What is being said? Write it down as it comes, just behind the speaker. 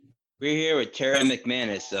We're here with Tara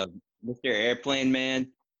McManus of Mr. Airplane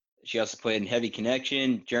Man. She also played in Heavy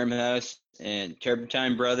Connection, German House, and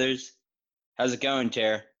Turpentine Brothers. How's it going,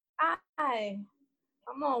 Tara? Hi,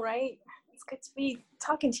 I'm all right. It's good to be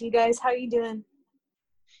talking to you guys. How are you doing?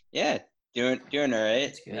 Yeah, doing all right.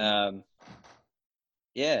 That's good.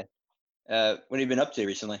 Yeah. What have you been up to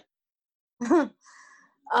recently?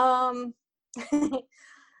 um,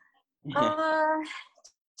 uh,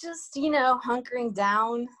 just hunkering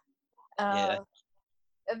down. Yeah.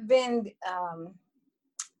 I've been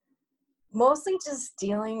mostly just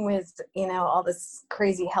dealing with all this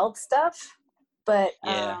crazy health stuff, but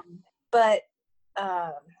Yeah. but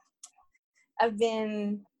uh, I've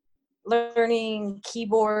been learning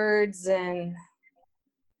keyboards and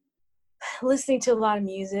listening to a lot of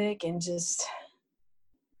music and just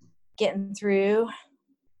getting through.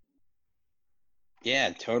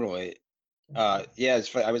 Yeah, totally. Yeah,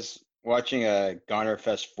 I was watching a Goner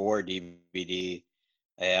Fest 4 DVD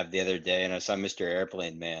I have the other day, and I saw Mr.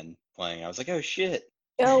 Airplane Man playing. I was like, oh shit.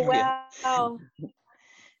 Oh Yeah. wow.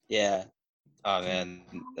 Yeah. Oh man.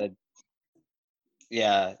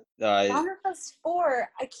 Yeah. Genre Fest 4,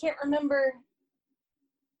 I can't remember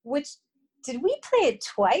which. Did we play it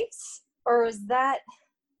twice? Or was that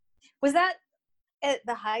at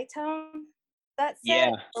the High Tone, that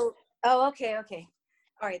Yeah. set? Oh, okay.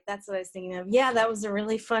 All right, that's what I was thinking of. Yeah, that was a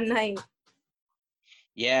really fun night.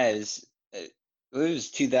 Yeah, it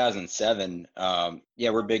was 2007. Yeah,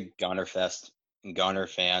 we're big Goner Fest and Goner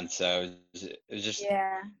fans, so it was just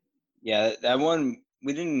Yeah. yeah, that one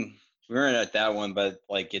we weren't at that one, but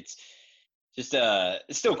like it's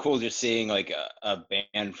still cool just seeing like a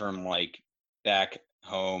band from like back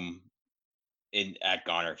home in at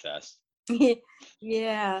Goner Fest.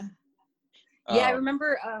 Yeah. Yeah, I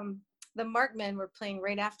remember the Markmen were playing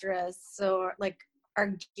right after us, so like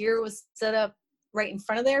our gear was set up right in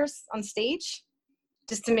front of theirs on stage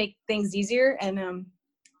just to make things easier, and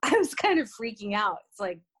I was kind of freaking out. It's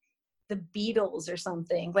like the Beatles or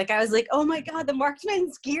something. Like I was like, oh my god, the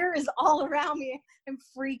Markmen's gear is all around me. I'm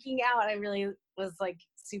freaking out. I really was like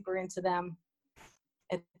super into them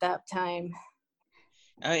at that time.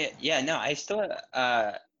 Oh yeah, no, I still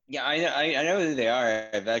yeah, I know who they are.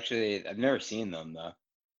 I've never seen them though.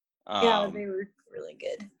 Yeah, Um, they were really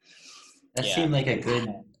good. That yeah. seemed like a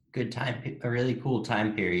good time, a really cool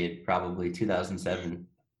time period, probably 2007.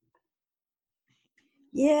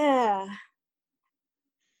 Yeah.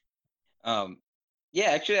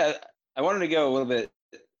 Yeah, actually, I wanted to go a little bit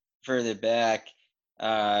further back.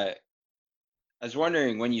 I was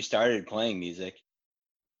wondering when you started playing music.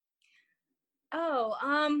 Oh,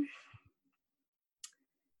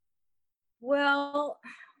 well,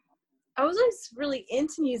 I was always really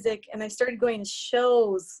into music, and I started going to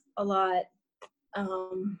shows a lot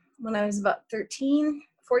when I was about 13,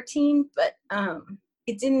 14, but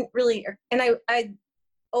it didn't really, and I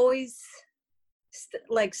always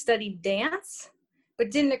studied dance, but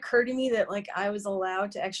it didn't occur to me that like I was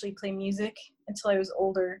allowed to actually play music until I was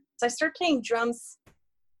older. So I started playing drums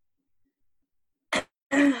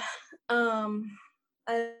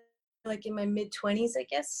I, like in my mid-20s, I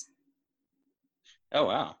guess. Oh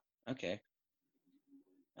wow. Okay.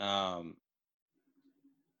 Um,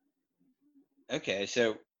 okay.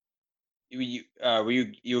 So you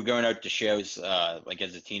were going out to shows like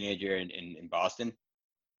as a teenager in Boston?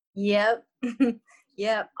 Yep.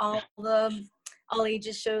 Yep, all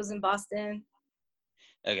ages shows in Boston.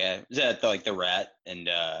 Okay. Is that like the Rat and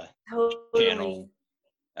Totally. Channel?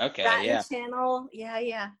 Okay. Rat and Yeah. Channel,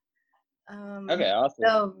 yeah. Okay.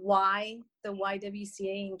 Awesome. The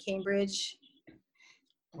YWCA in Cambridge.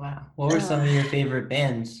 Wow. What were some of your favorite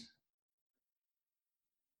bands?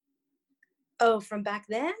 Oh, from back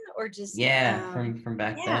then or just Yeah, from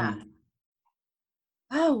back yeah. then.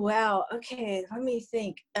 Oh wow. Okay, let me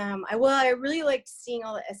think. I really liked seeing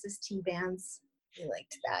all the SST bands. I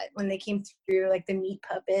liked that when they came through, like the Meat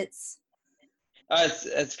Puppets.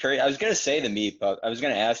 That's crazy. I was gonna say the Meat Pup. I was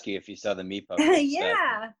gonna ask you if you saw the Meat Puppets.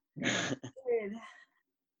 Yeah. Good.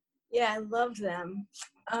 Yeah, I loved them.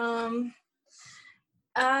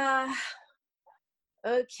 Uh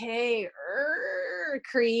okay.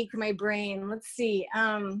 Creek, my brain. Let's see.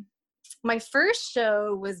 My first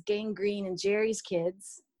show was Gangrene and Jerry's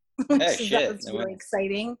Kids, Oh that shit. was No way. really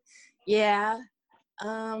exciting. Yeah.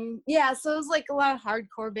 Yeah, so it was like a lot of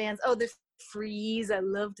hardcore bands. Oh, the Freeze. I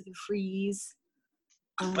loved the Freeze.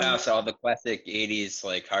 Wow, so all the classic '80s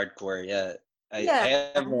like hardcore. Yeah, I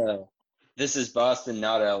Yeah. have This Is Boston,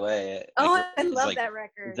 Not LA. Like, Oh, I it's love like that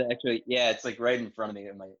it's record. actually yeah, it's like right in front of me.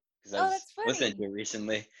 Because I Oh, was that's listening funny. to it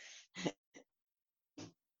recently.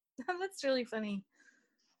 That's really funny.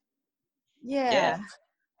 Yeah. Yeah.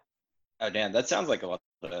 Oh damn, that sounds like a lot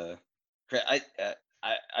of.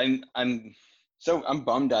 I'm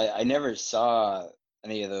bummed. I never saw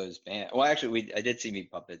any of those bands. Well, actually, I did see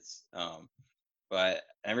Meat Puppets. But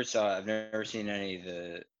I've never seen any of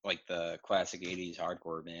the classic '80s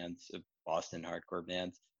hardcore bands, Boston hardcore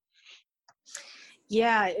bands.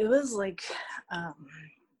 Yeah, it was like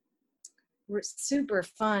super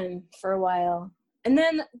fun for a while,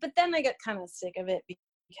 but then I got kind of sick of it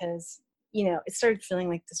because it started feeling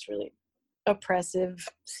like this really oppressive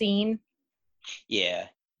scene. Yeah.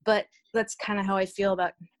 But that's kind of how I feel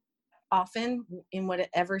about often in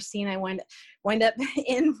whatever scene I wind up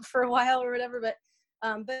in for a while or whatever. But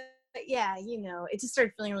yeah, it just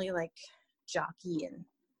started feeling really like jockey and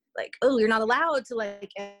like, oh, you're not allowed to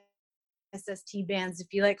like SST bands if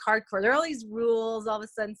you like hardcore. There are all these rules all of a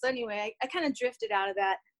sudden. So anyway, I kind of drifted out of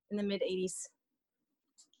that in the mid 80s.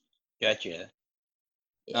 Gotcha.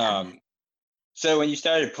 Yeah. So when you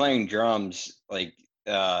started playing drums, like,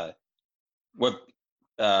 what,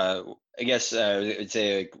 I guess I would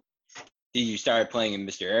say, like, did you start playing in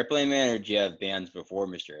Mr. Airplane Man, or did you have bands before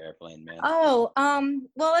Mr. Airplane Man? Oh,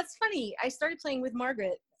 well, that's funny. I started playing with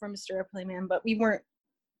Margaret from Mr. Airplane Man, but we were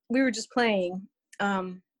just playing.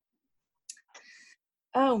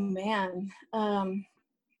 Oh man.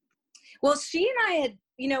 Well, she and I had,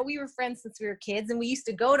 we were friends since we were kids, and we used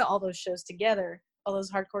to go to all those shows together, all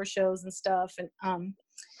those hardcore shows and stuff. And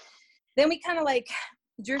then we kind of like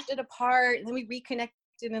drifted apart, and then we reconnected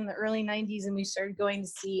in the early 90s, and we started going to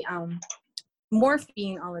see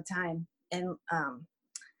Morphine all the time, and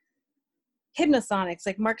Hypnosonics,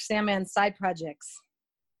 like Mark Sandman's side projects.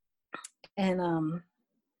 And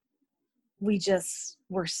we just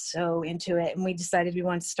were so into it, and we decided we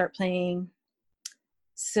wanted to start playing.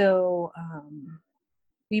 So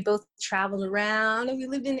we both traveled around, and we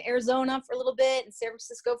lived in Arizona for a little bit and San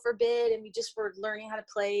Francisco for a bit, and we just were learning how to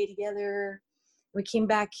play together. We came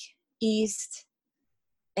back east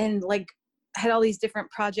and like had all these different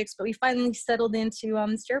projects, but we finally settled into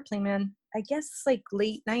Mr. Airplane Man, I guess like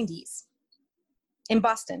late 90s in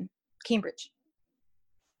Boston, Cambridge.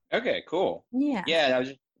 Okay, cool. Yeah. Yeah, and I was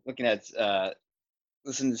just looking at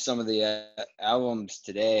listening to some of the albums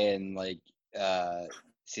today, and like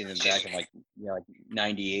seeing them back in like like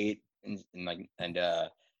 '98 and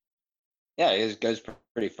yeah, it goes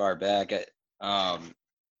pretty far back.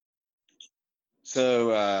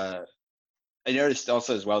 So I noticed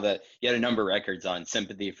also as well that you had a number of records on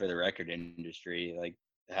Sympathy for the Record Industry. Like,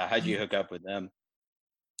 how'd you hook up with them?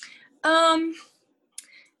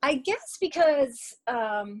 I guess because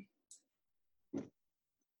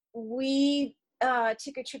we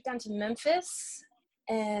took a trip down to Memphis,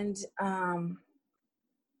 and oh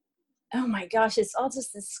my gosh, it's all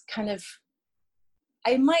just this kind of,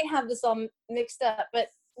 I might have this all mixed up, but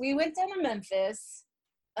we went down to Memphis.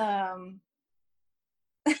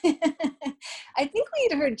 I think we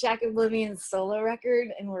had heard Jack Oblivion's solo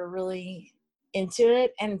record and we're really into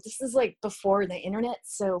it. And this is like before the internet.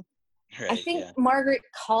 So Right, I think yeah. Margaret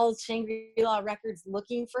called Shangri-La Records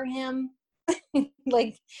looking for him.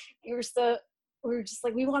 Like we were just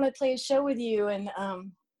like, we want to play a show with you. And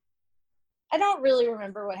I don't really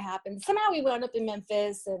remember what happened. Somehow we wound up in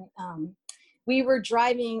Memphis, and we were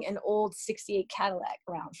driving an old 68 Cadillac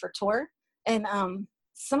around for tour. And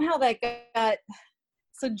somehow that got,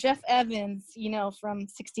 so Jeff Evans, from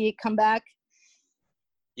 68 Comeback.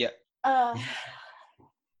 Yeah.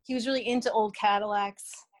 He was really into old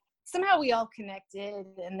Cadillacs. Somehow we all connected,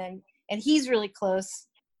 and he's really close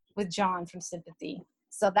with John from Sympathy.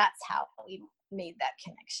 So that's how we made that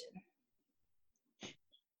connection.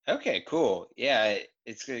 Okay, cool. Yeah,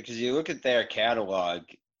 it's good because you look at their catalog,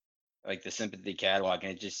 like the Sympathy catalog,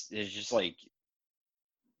 and it's just like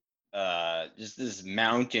just this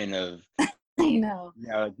mountain of I know.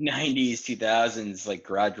 90s, 2000s, like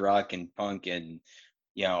garage rock and punk and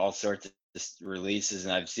all sorts of releases.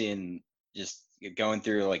 And I've seen, just going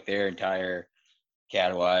through like their entire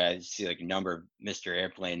catalog, I see like a number of Mr.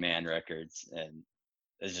 Airplane Man records, and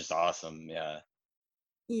it's just awesome.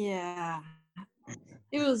 Yeah.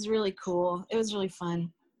 It was really cool. It was really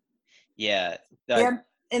fun. Yeah. It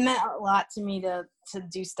meant a lot to me to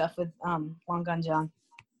do stuff with Long Gone John.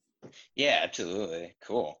 Yeah, absolutely.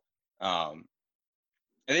 Cool. Are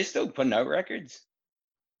they still putting out records?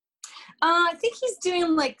 I think he's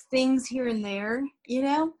doing like things here and there,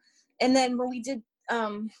 and then when we did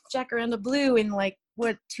Jacaranda Blue in like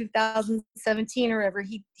 2017 or whatever,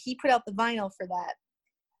 he put out the vinyl for that.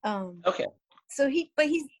 Okay. So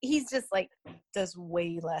he's just like does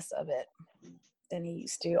way less of it than he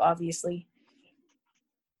used to, obviously.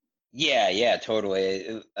 Yeah,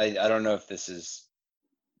 totally. I don't know if this is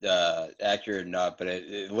accurate or not, but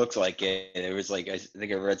it looks like it. It was like I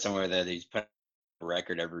think I read somewhere that he's put a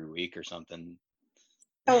record every week or something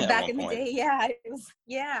Oh, at back one in the point. day, yeah, it was,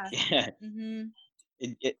 yeah. Yeah, Mm-hmm.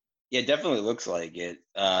 it definitely looks like it.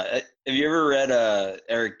 Have you ever read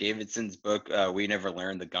Eric Davidson's book We Never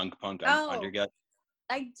Learned the Gunk Punk Oh, Undergut?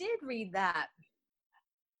 I did read that.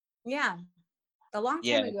 Yeah, a long time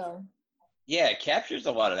Yeah, ago. yeah, it captures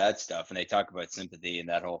a lot of that stuff, and they talk about sympathy and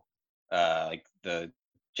that whole like the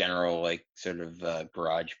general like sort of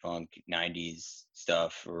garage punk '90s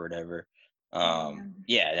stuff or whatever. Yeah.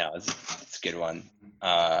 Yeah, no, it's a good one.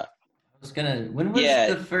 When was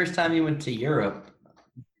Yeah, the first time you went to Europe?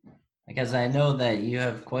 Because I know that you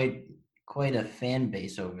have quite a fan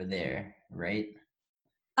base over there, right?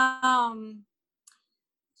 Um,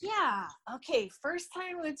 yeah. Okay. First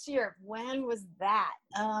time I went to Europe. When was that?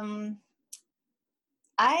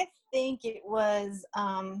 I think it was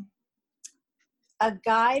a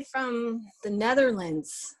guy from the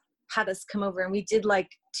Netherlands had us come over, and we did like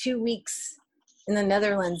 2 weeks in the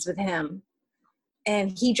Netherlands with him.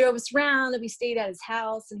 And he drove us around, and we stayed at his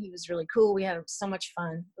house, and he was really cool. We had so much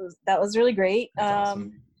fun. That was really great. That's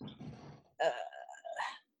awesome.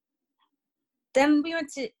 Then we went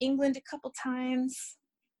to England a couple times.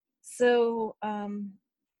 So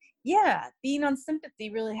yeah, being on Sympathy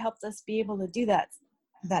really helped us be able to do that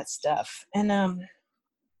stuff. And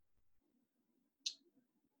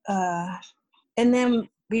then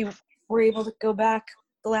we were able to go back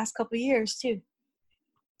the last couple of years too.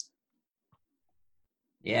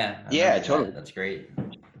 Yeah, I yeah, remember totally. that. That's great.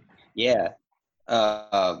 Yeah.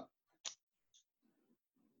 On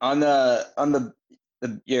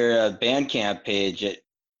your Bandcamp page, it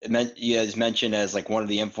meant you guys mentioned as like one of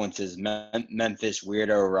the influences Memphis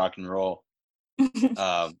weirdo rock and roll.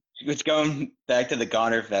 Which going back to the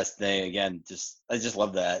Goner Fest thing again, I just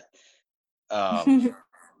love that.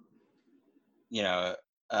 You know,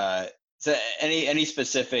 so any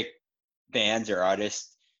specific bands or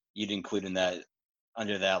artists you'd include in that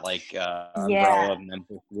under that like umbrella of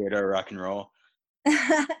Memphis weirdo rock and roll?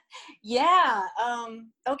 Yeah.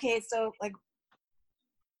 Okay, so like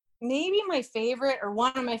maybe my favorite or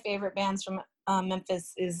one of my favorite bands from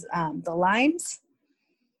Memphis is the Limes,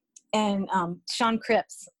 and Sean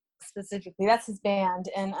Cripps specifically. That's his band,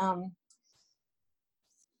 and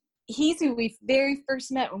he's who we very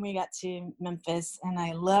first met when we got to Memphis, and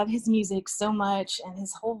I love his music so much and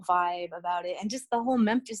his whole vibe about it, and just the whole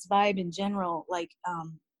Memphis vibe in general. Like,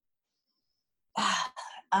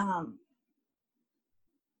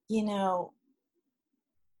 you know,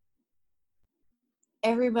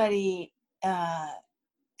 everybody,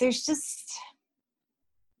 there's just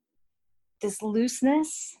this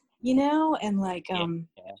looseness, you know, and like, Yeah.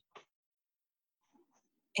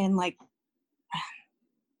 and like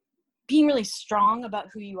being really strong about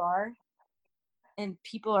who you are, and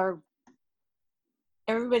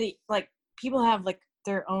everybody, like, people have like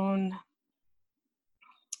their own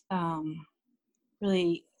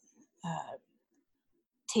really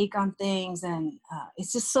take on things, and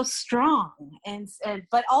it's just so strong, and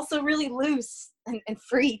but also really loose and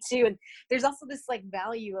free too. And there's also this like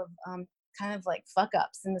value of kind of like fuck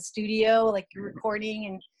ups in the studio, like you're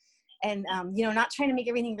recording, and you know, not trying to make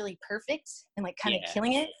everything really perfect and like kind of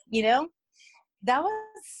killing it, you know. That was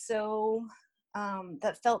so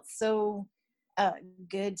that felt so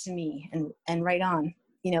good to me, and right on,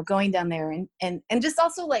 you know, going down there, and just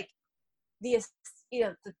also like the, you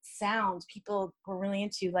know, the sound people were really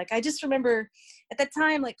into. Like, I just remember at that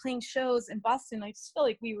time, like, playing shows in Boston, I just felt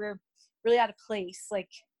like we were really out of place. Like,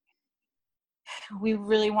 we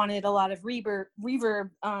really wanted a lot of reverb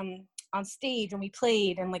on stage when we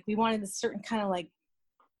played, and like we wanted a certain kind of like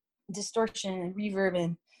distortion and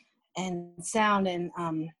reverb and sound, and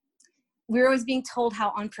we were always being told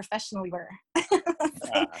how unprofessional we were.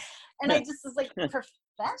 And I just was like,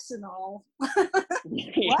 professional?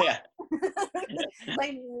 Yeah.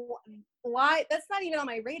 Like, why? That's not even on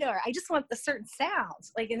my radar. I just want the certain sound.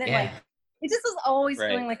 Like, and then like, it just was always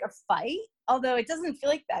feeling like a fight, although it doesn't feel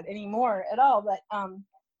like that anymore at all.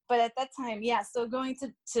 But at that time, yeah. So going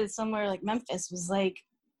to somewhere like Memphis was like,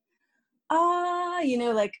 you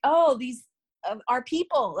know, like, oh, these are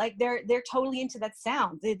people, like they're totally into that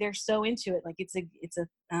sound. They're so into it. Like it's a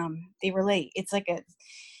they relate. It's like a,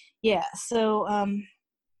 yeah. So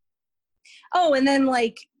oh, and then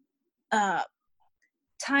like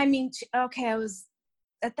timing. Okay, I was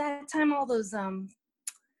at that time, all those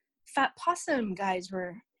Fat Possum guys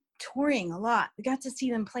were touring a lot. We got to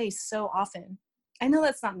see them play so often. I know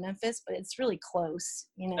that's not Memphis, but it's really close,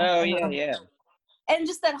 you know. Oh, and, yeah. and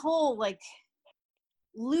just that whole like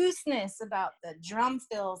looseness about the drum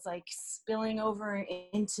fills, like spilling over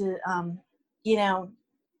into, you know,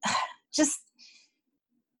 just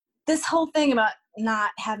this whole thing about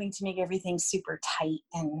not having to make everything super tight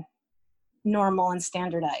and normal and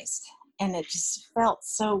standardized. And it just felt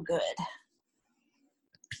so good.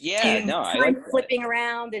 Yeah, And no, I time like that. flipping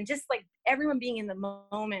around and just like everyone being in the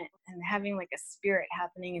moment and having like a spirit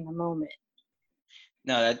happening in the moment.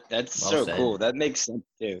 No, that's Well so said. cool. That makes sense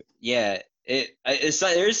too. Yeah,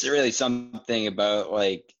 there's really something about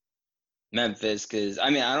like Memphis, because I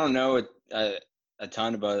mean I don't know a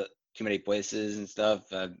ton about too many places and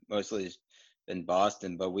stuff. I've mostly been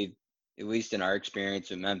Boston, but we've, at least in our experience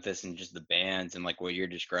with Memphis and just the bands and like what you're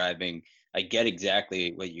describing, I get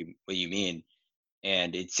exactly what you mean,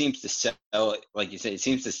 and it seems to sell, like you said, it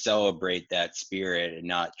seems to celebrate that spirit and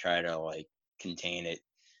not try to like contain it.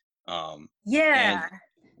 And Yeah.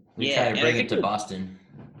 We yeah, try to and I bring it think to Boston.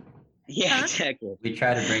 yeah, Huh? exactly. We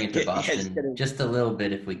try to bring it to Yeah, Boston just a little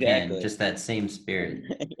bit if we can, exactly. just that same spirit.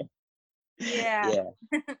 Yeah. Yeah.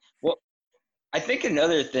 Well, I think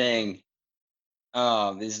another thing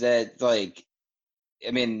is that like,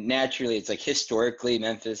 I mean, naturally, it's like historically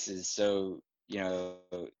Memphis is so, you know,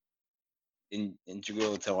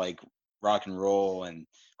 integral to like rock and roll and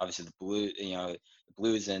obviously the blues, you know, the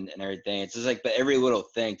blues and everything. It's just like, but every little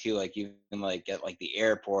thing too, like even like at like the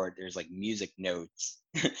airport, there's like music notes.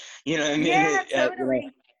 You know what I mean? Yeah, You know, totally.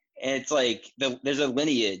 and it's like there's a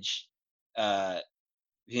lineage uh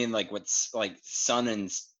being like what's like Sun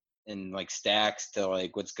and like Stacks to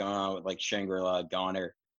like what's going on with like Shangri-La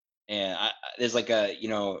Goner, and there's like a, you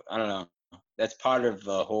know, I don't know, that's part of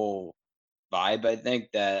the whole vibe, I think,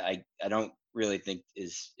 that I don't really think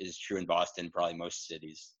is true in Boston, probably most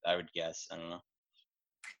cities, I would guess. I don't know.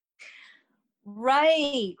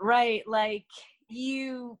 Right, right. Like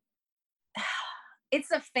you,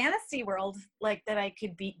 it's a fantasy world like that. I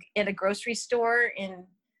could be at a grocery store in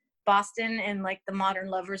Boston and like the Modern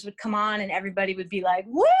Lovers would come on and everybody would be like,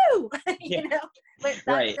 woo, Yeah, you know, but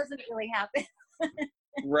that right, doesn't really happen.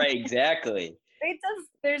 right, exactly. It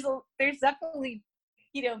does. There's definitely,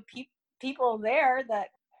 you know, people there that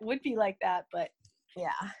would be like that, but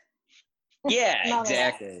yeah, Yeah, not a lot.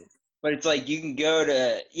 exactly. But it's like you can go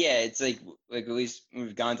to, yeah, it's like at least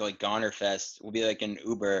we've gone to like Goner Fest. We'll be like in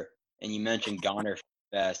Uber and you mention Goner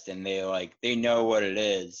Fest and they know what it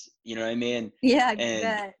is. You know what I mean? Yeah, I And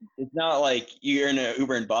bet. it's not like you're in an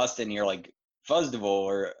Uber in Boston and you're like Fuzdival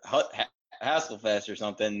or Hasselfest or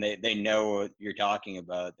something. They know what you're talking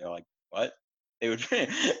about. They're like, what? They would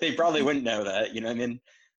they probably wouldn't know that. You know what I mean?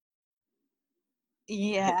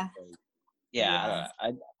 Yeah, Yeah,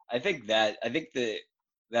 yeah, I think that,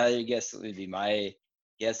 that I guess would be my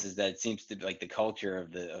guess, is that it seems to be like the culture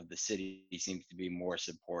of the city seems to be more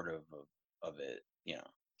supportive of it, you know,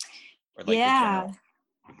 or like the yeah, general.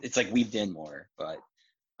 It's like weaved in more, but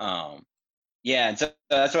um, yeah, and so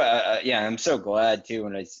that's why yeah, I'm so glad too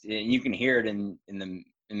when and you can hear it in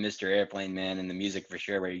Mr. Airplane Man and the music for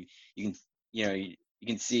sure, where you can, you know, you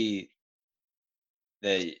can see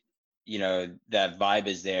the, you know, that vibe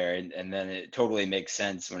is there, and then it totally makes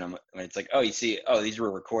sense when it's like, oh, you see, oh, these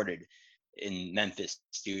were recorded in Memphis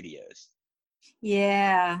studios.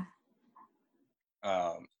 yeah.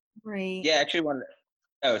 um Right. yeah, actually one,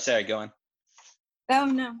 oh, sorry, go on. Oh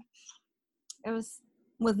no, I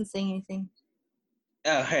wasn't saying anything.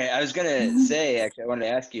 Oh, hey, I was gonna say, actually, I wanted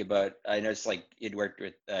to ask you about, I noticed like you'd worked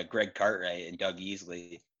with Greg Cartwright and Doug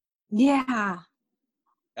Easley. Yeah,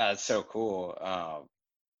 That's so cool.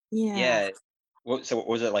 yeah. Yeah, so what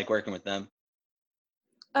was it like working with them?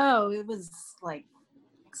 Oh, it was like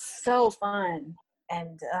so fun,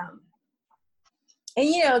 and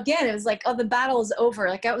you know, again, it was like, oh, the battle is over.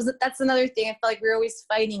 Like that's another thing. I felt like we were always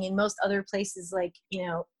fighting in most other places. Like, you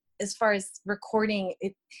know, as far as recording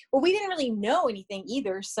it, well, we didn't really know anything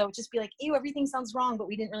either. So just be like, ew, everything sounds wrong, but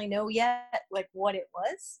we didn't really know yet like what it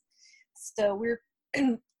was. So we're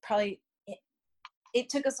probably it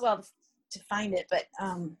took us a while to find it, but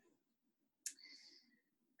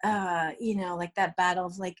you know, like that battle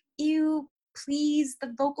of like, ew, please,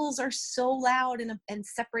 the vocals are so loud and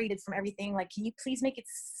separated from everything. Like, can you please make it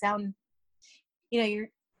sound, you know, you're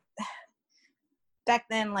back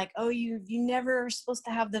then like, oh, you never are supposed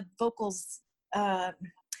to have the vocals, you're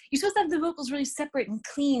supposed to have the vocals really separate and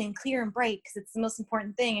clean and clear and bright because it's the most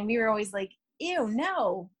important thing. And we were always like, ew,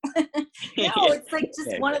 no. No, Yeah, it's like just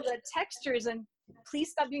okay. one of the textures, and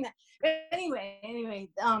please stop doing that. But anyway,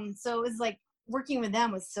 so it was like working with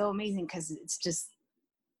them was so amazing because it's just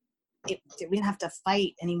we didn't have to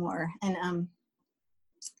fight anymore,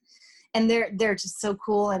 and they're just so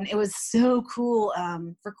cool, and it was so cool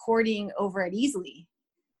recording over at Easley,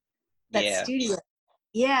 that Yeah, studio.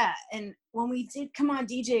 Yeah, and when we did Come On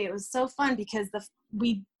DJ, it was so fun because the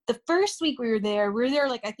first week we were there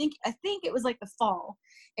like I think it was like the fall,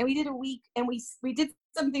 and we did a week, and we did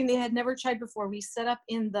something they had never tried before. We set up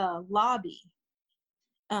in the lobby,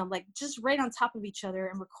 like just right on top of each other,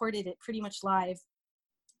 and recorded it pretty much live.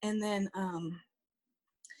 And then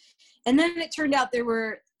it turned out there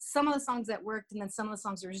were some of the songs that worked, and then some of the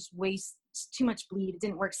songs were just too much bleed. It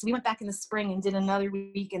didn't work. So we went back in the spring and did another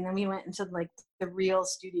week, and then we went into like the real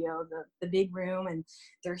studio, the big room, and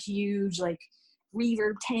they're huge, like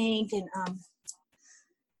reverb tank, and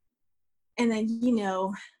then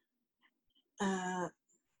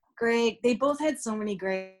Greg. They both had so many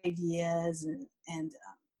great ideas and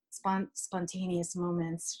spontaneous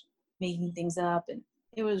moments, making things up, and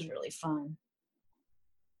it was really fun.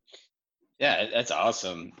 Yeah, that's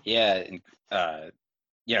awesome. Yeah, and,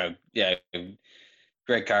 yeah,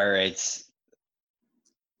 Greg Cartwright's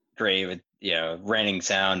great with Raining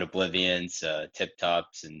Sound, Oblivions, Tip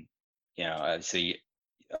Tops, and obviously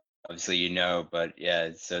but yeah,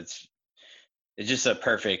 so it's just a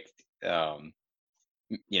perfect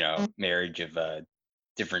marriage of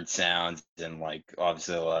different sounds, and like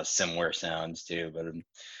obviously a lot of similar sounds too. But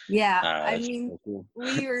yeah, I that's mean, so cool.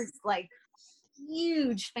 we were like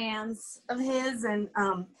huge fans of his, and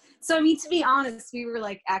so I mean, to be honest, we were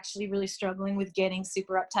like actually really struggling with getting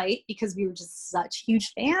super uptight because we were just such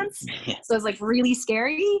huge fans. So it was like really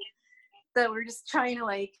scary. So we're just trying to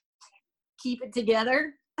like keep it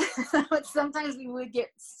together. But sometimes we would get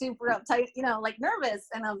super uptight, like nervous,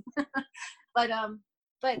 and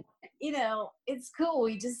but it's cool.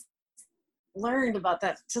 We just learned about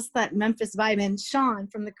that Memphis vibe. And Sean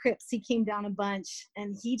from the Crips, he came down a bunch,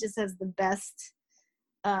 and he just has the best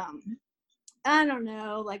I don't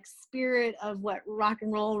know, like spirit of what rock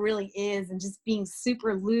and roll really is, and just being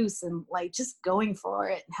super loose and like just going for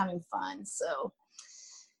it and having fun. So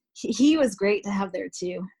he was great to have there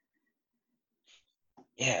too.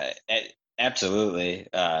 Yeah, absolutely.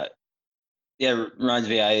 Yeah, reminds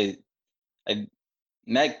me, I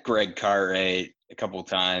met Greg Cartwright a couple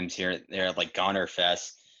times here and there at like Goner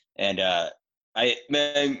Fest, and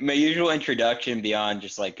my usual introduction beyond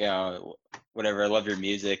just like whatever, I love your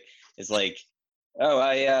music, is like,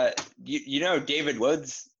 oh, you know David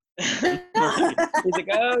Woods. He's like,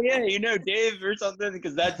 oh yeah, Dave or something,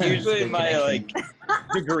 because that's usually my connection. like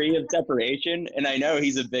degree of separation, and I know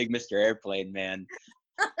he's a big Mr. Airplane man.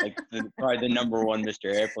 Like probably the number one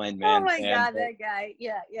Mr. Airplane man. Oh my fan, God, that guy!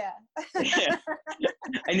 Yeah. yeah.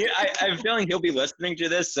 I have a feeling he'll be listening to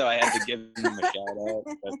this, so I had to give him a shout out.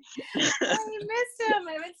 But. I miss him.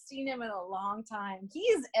 I haven't seen him in a long time. He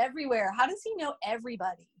is everywhere. How does he know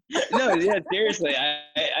everybody? No, yeah, seriously,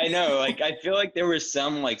 I know. Like, I feel like there was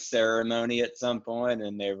some like ceremony at some point,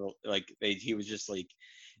 and they were like, he was just like,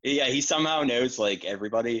 yeah, he somehow knows like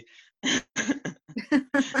everybody.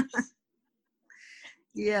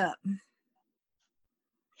 Yeah.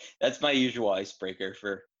 That's my usual icebreaker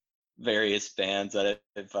for various bands. That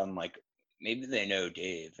if I'm like, maybe they know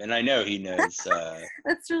Dave, and I know he knows.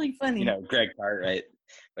 That's really funny. Greg Cartwright.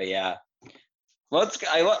 But yeah, well,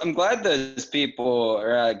 I'm glad those people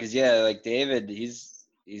are, because like David,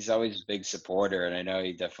 he's always a big supporter, and I know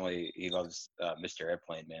he loves Mr.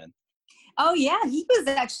 Airplane Man. Oh yeah, he was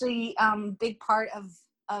actually big part of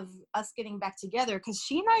us getting back together, because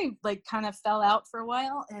she and I like kind of fell out for a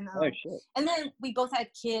while, and and then we both had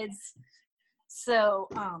kids, so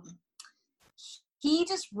he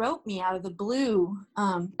just wrote me out of the blue.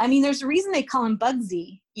 I mean, there's a reason they call him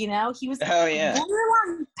Bugsy. He was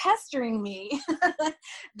borderline pestering me,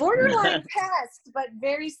 borderline pest, but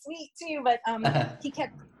very sweet too. But he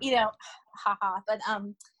kept, haha. But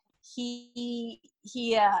he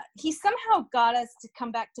somehow got us to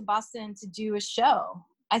come back to Boston to do a show,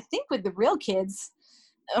 I think with the Real Kids.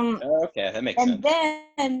 Okay, that makes sense.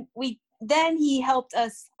 And then he helped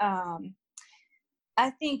us. I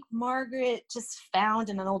think Margaret just found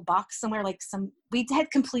in an old box somewhere, we had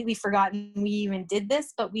completely forgotten we even did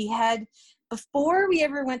this, but we had, before we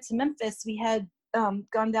ever went to Memphis, we had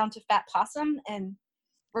gone down to Fat Possum and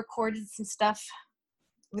recorded some stuff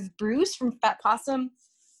with Bruce from Fat Possum.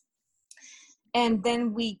 And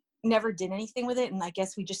then we never did anything with it. And I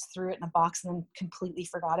guess we just threw it in a box and then completely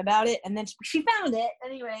forgot about it. And then she found it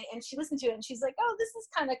anyway, and she listened to it and she's like, oh, this is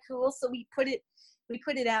kind of cool. So we put it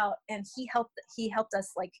out, and he helped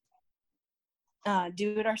us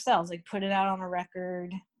do it ourselves, like put it out on a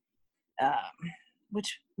record,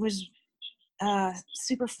 which was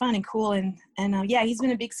super fun and cool. And yeah, he's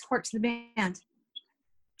been a big support to the band.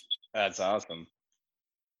 That's awesome.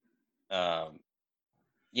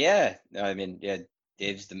 Yeah, I mean, yeah,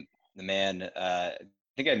 Dave's the man.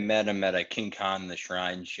 think I met him at a King Khan the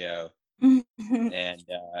Shrine show, and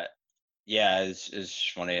yeah,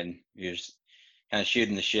 it's funny, and he was kind of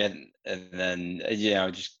shooting the shit, and then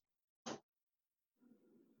just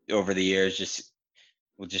over the years,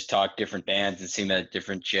 we'll just talk different bands and see them at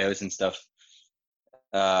different shows and stuff.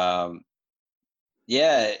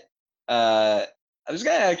 Yeah, I was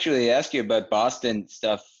gonna actually ask you about Boston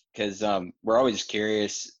stuff because we're always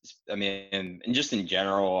curious. I mean, and just in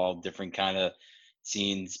general, all different kind of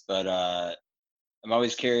scenes, but I'm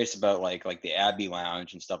always curious about like the Abbey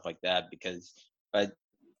Lounge and stuff like that because by the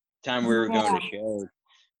time we were going Yeah. to shows,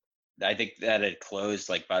 I think that had closed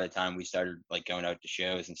like by the time we started like going out to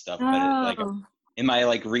shows and stuff. But Oh. in my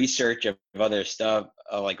like research of other stuff,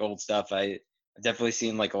 like old stuff, I've definitely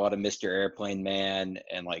seen like a lot of Mr. Airplane Man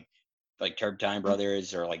and like Turpentine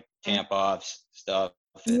Brothers or like Tamp Offs stuff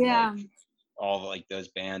and like Yeah. all like those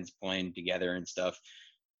bands playing together and stuff.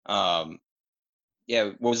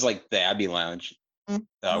 Yeah, what was like the Abbey Lounge? What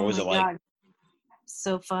Oh was my it like? God.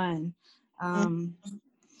 So fun.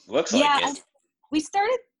 Looks Yeah, like it. we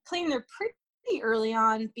started playing there pretty early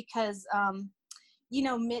on because,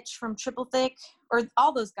 Mitch from Triple Thick, or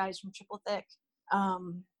all those guys from Triple Thick,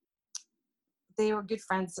 they were good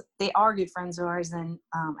friends. They are good friends of ours, and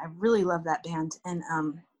I really love that band. And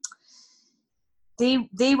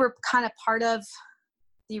they were kind of part of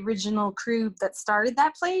the original crew that started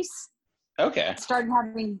that place. Okay. Started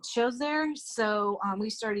having shows there, so we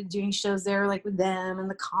started doing shows there, like with them and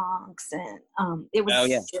the Conks, and it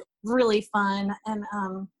was really fun.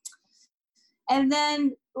 And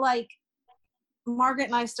then like Margaret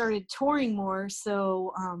and I started touring more,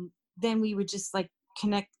 so then we would just like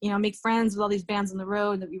connect, make friends with all these bands on the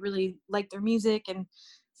road that we really liked their music, and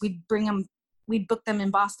we'd book them in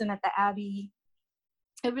Boston at the Abbey.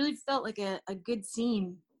 It really felt like a good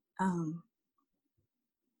scene.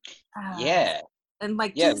 Yeah. And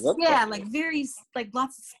like like very like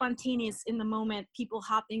lots of spontaneous in the moment, people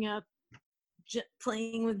hopping up,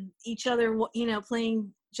 playing with each other,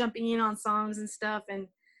 playing, jumping in on songs and stuff, and it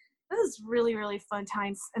was really, really fun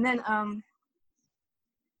times. And then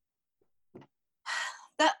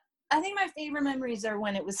that, I think my favorite memories are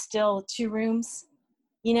when it was still 2 rooms,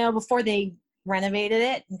 before they renovated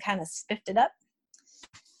it and kind of spiffed it up.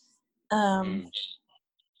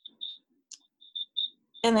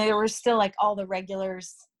 And there were still like all the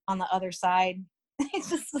regulars on the other side. It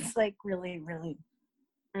just was like really, really,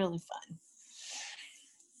 really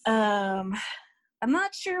fun. I'm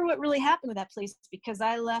not sure what really happened with that place because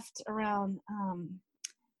I left around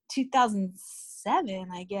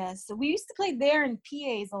 2007, I guess. So we used to play there in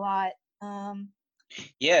PAs a lot.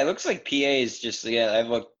 Yeah, it looks like PAs just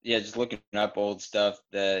just looking up old stuff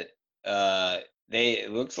that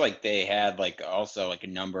it looks like they had like also like a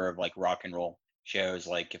number of like rock and roll shows,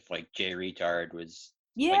 like if like Jay Retard was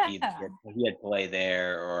like he had play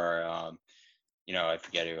there, or I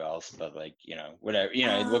forget who else, but like whatever,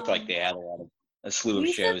 it looked like they had a slew of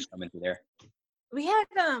shows coming to there. We had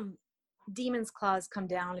Demon's Claws come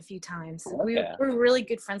down a few times. Okay. We were really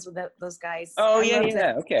good friends with those guys. Oh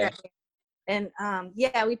yeah, okay. And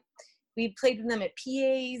we played with them at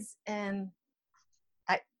PAs and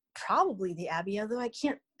probably the Abbey, although I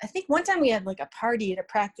think one time we had like a party at a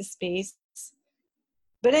practice space.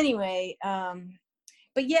 But anyway,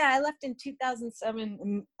 but yeah, I left in 2007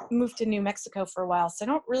 and moved to New Mexico for a while, so I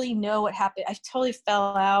don't really know what happened. I totally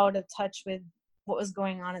fell out of touch with what was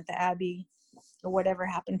going on at the Abbey or whatever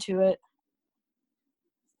happened to it.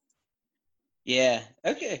 Yeah.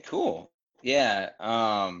 Okay, cool. Yeah.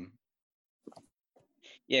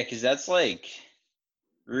 Yeah, because that's like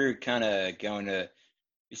we were kind of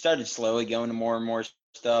we started slowly going to more and more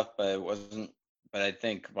stuff, but it wasn't. But I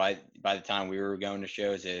think by the time we were going to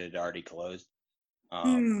shows, it had already closed.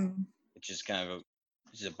 Which is kind of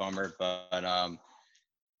a bummer, but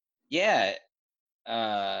yeah.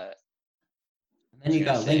 Then you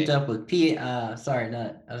got linked up with I was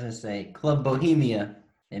gonna say Club Bohemia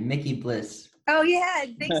and Mickey Bliss. Oh yeah,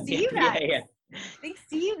 thanks to you guys. Yeah. Thanks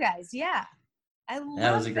to you guys. Yeah, I love that.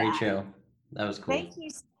 That was a great show. That was cool.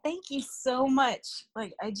 Thank you so much.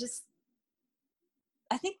 Like I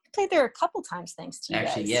think we played there a couple times thanks to you guys.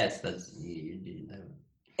 Actually, yes, that's you did that.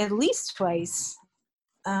 At least twice.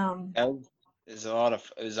 It was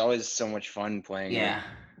always so much fun playing. Yeah.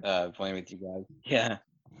 Playing with you guys. Yeah.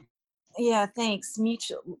 Yeah, thanks.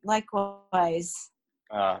 Mutual. Likewise.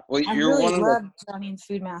 Well, I really love Johnny and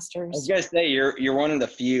Food Masters. I was gonna say you're one of the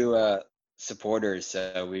few supporters,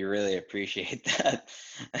 so we really appreciate that.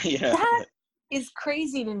 That is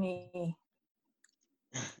crazy to me.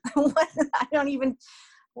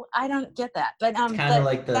 I don't get that, but it's kind of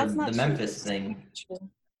like the Memphis thing.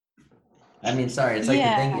 I mean, sorry, it's like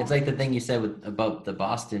the thing. Yeah. It's like the thing you said about the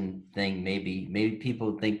Boston thing. Maybe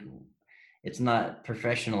people think it's not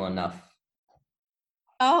professional enough.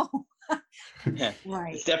 Oh, Yeah,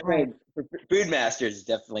 right, it's right. definitely Food Masters is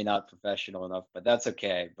definitely not professional enough, but that's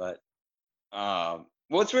okay. But well,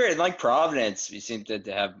 it's weird. Like Providence, we seem to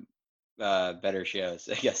have better shows,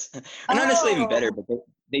 I guess, or not necessarily even better, Oh, but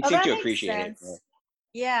they oh, seem that to makes appreciate it more. sense.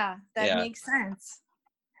 Yeah, that Yeah, makes sense.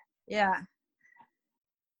 Yeah.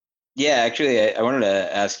 yeah. Actually, I wanted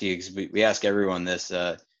to ask you because we ask everyone this.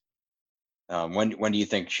 When do you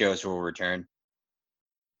think shows will return?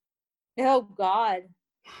 Oh God.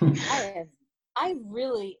 I have I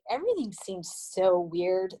really everything seems so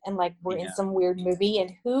weird and like we're in Yeah, some weird movie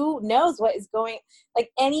and who knows what is going like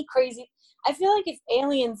any crazy I feel like if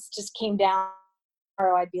aliens just came down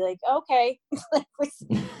or I'd be like, okay. Like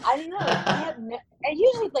I don't know. I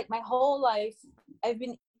usually like my whole life I've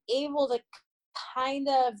been able to kind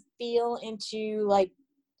of feel into like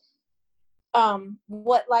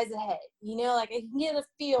what lies ahead, like I can get a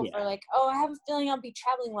feel for yeah, like, oh, I have a feeling I'll be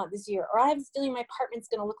traveling a lot this year, or I have a feeling my apartment's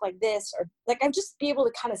going to look like this, or like I just be able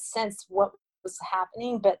to kind of sense what was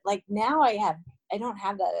happening. But like now I don't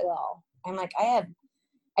have that at all. I'm like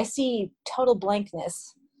I see total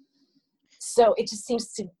blankness, so it just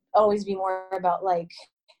seems to always be more about like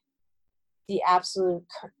the absolute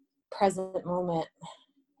present moment,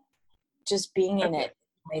 just being in okay, it,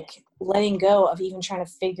 like letting go of even trying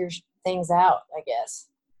to figure things out, I guess.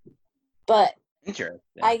 But interesting.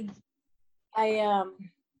 I I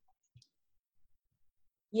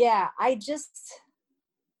yeah, I just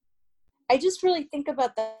really think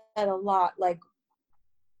about that a lot. Like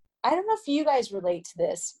I don't know if you guys relate to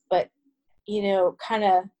this, but kind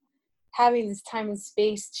of having this time and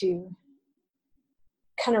space to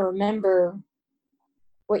kind of remember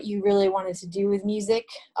what you really wanted to do with music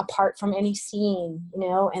apart from any scene,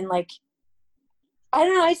 and like I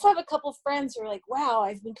don't know, I just have a couple friends who are like, wow,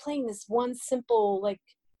 I've been playing this one simple like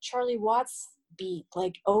Charlie Watts beat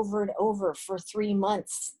like over and over for 3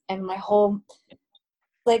 months and my whole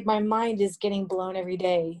like my mind is getting blown every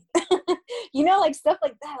day. Like stuff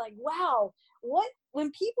like that. Like, wow,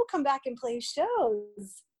 when people come back and play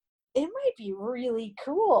shows, it might be really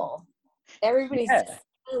cool. Everybody's Yeah,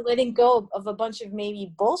 letting go of a bunch of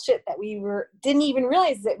maybe bullshit that we didn't even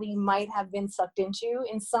realize that we might have been sucked into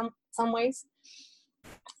in some ways,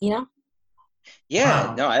 you know?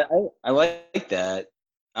 yeah. Wow. No, I like that.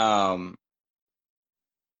 Um,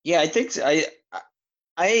 yeah, I think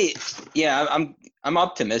I yeah, I'm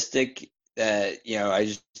optimistic that I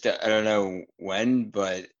just I don't know when,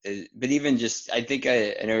 but even just I think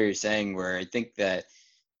I know what you're saying. Where I think that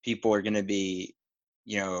people are going to be,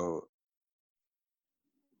 you know,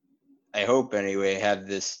 I hope anyway, have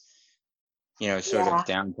this sort of Yeah.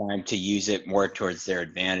 downtime to use it more towards their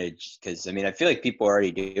advantage. Because I mean, I feel like people are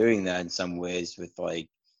already doing that in some ways with like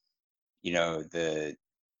the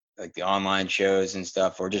like the online shows and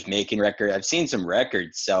stuff, or just making record. I've seen some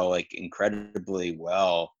records sell like incredibly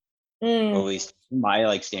well, at Mm, least my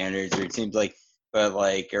like standards, or it seems like, but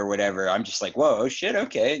like or whatever. I'm just like, whoa, oh shit,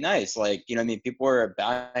 okay, nice. Like what I mean, people are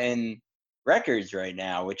buying records right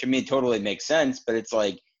now, which I mean totally makes sense. But it's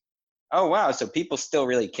like, oh wow, so people still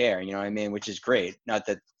really care. You know what I mean? Which is great. Not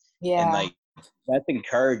that, and yeah. like that's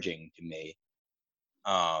encouraging to me.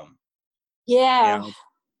 Um, you Yeah. know,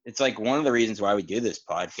 it's like one of the reasons why we do this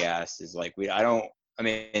podcast is like I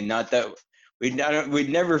mean not that we'd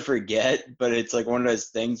never forget, but it's like one of those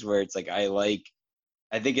things where it's like I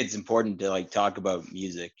think it's important to like talk about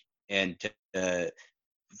music and to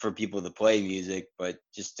for people to play music, but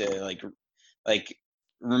just to like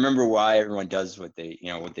remember why everyone does what they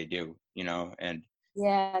do, and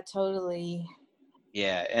Yeah, totally.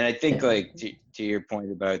 yeah, and I think Yeah. like to your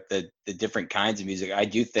point about the different kinds of music, I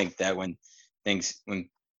do think that when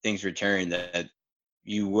things return, that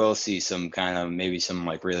you will see some kind of maybe some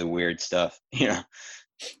like really weird stuff, Yeah.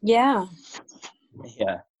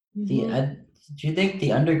 Yeah. The Hmm. do you think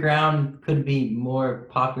the underground could be more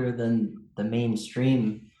popular than the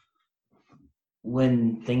mainstream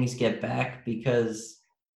when things get back? Because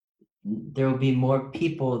there will be more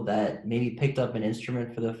people that maybe picked up an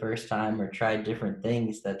instrument for the first time or tried different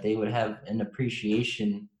things, that they would have an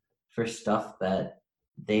appreciation for stuff that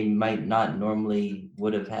they might not normally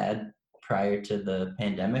would have had prior to the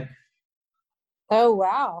pandemic. Oh,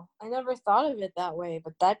 wow. I never thought of it that way,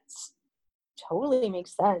 but that's totally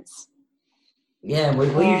makes sense. Yeah,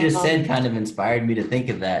 what you just said Um, kind of inspired me to think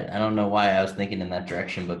of that. I don't know why I was thinking in that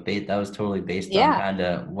direction, but that was totally based on yeah. kind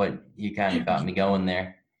of what you kind of got me going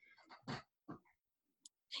there.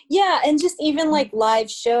 Yeah, and just even like live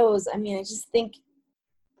shows. I mean, I just think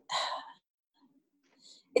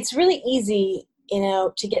it's really easy,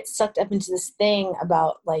 to get sucked up into this thing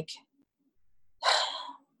about like,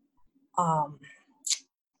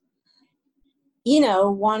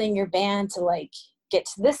 wanting your band to like get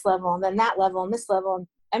to this level and then that level and this level. And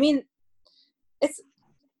I mean, it's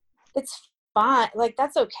fine. Like,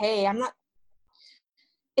 that's okay.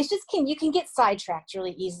 It's just you can get sidetracked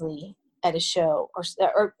really easily at a show or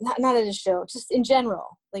not at a show, just in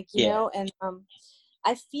general, like, and,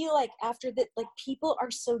 I feel like after that, like, people are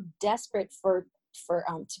so desperate for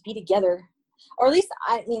to be together, or at least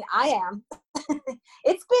I mean, I am.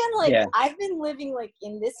 It's been like, I've been living like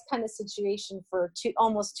in this kind of situation for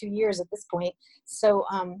almost 2 years at this point. So,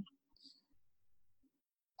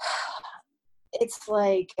 it's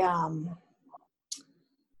like, I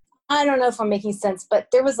don't know if I'm making sense, but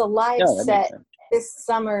there was a live set this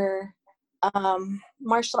summer.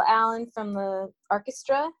 Marshall Allen from the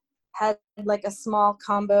orchestra had like a small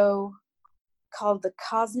combo called the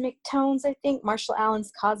Cosmic Tones, I think, Marshall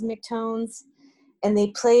Allen's Cosmic Tones. And they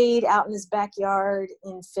played out in his backyard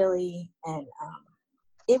in Philly. And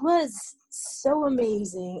it was so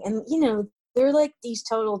amazing. And, they're like these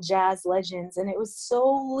total jazz legends. And it was so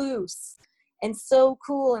loose and so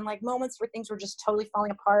cool. And like moments where things were just totally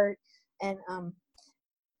falling apart. And,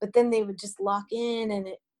 but then they would just lock in. And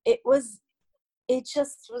it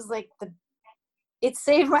just was like it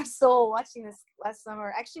saved my soul watching this last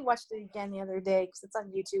summer. I actually watched it again the other day because it's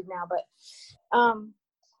on YouTube now.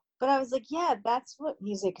 But I was like, yeah, that's what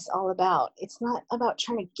music is all about. It's not about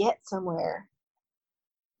trying to get somewhere.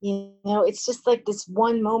 It's just like this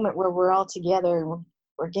one moment where we're all together.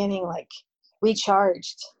 We're getting like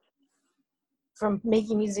recharged from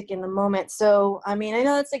making music in the moment. So, I mean, I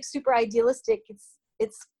know it's like super idealistic.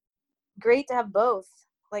 It's great to have both.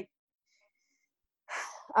 Like,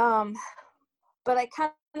 but I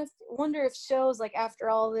kind of wonder if shows like after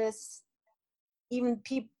all this, even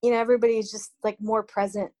people, everybody is just like more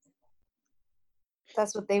present.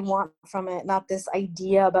 That's what they want from it, not this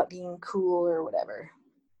idea about being cool or whatever.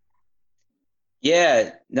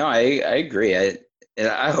 Yeah, no, I agree.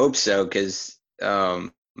 I hope so, because I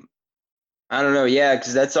don't know. Yeah,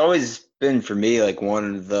 because that's always been for me like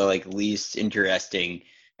one of the like least interesting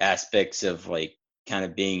aspects of like kind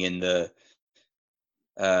of being in the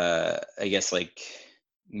I guess like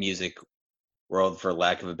music world, for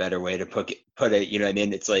lack of a better way to put it. You know what I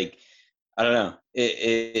mean? It's like, I don't know.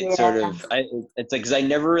 It sort of, it's like, because I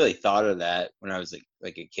never really thought of that when I was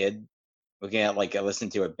like a kid, looking at like, I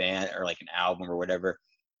listened to a band or like an album or whatever,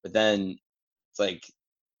 but then it's like,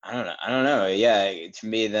 I don't know. Yeah, to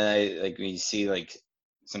me, then I like when you see like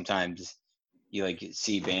sometimes you like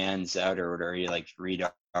see bands out or whatever, you like read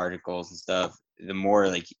articles and stuff. The more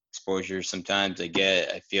like exposure sometimes I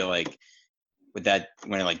get, I feel like with that,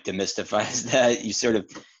 when it like demystifies that, you sort of,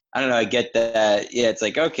 I don't know, I get that. Yeah, it's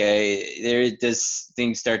like, okay, there does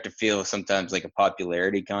things start to feel sometimes like a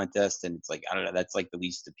popularity contest, and it's like, I don't know, that's like the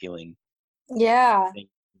least appealing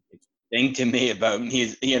thing to me about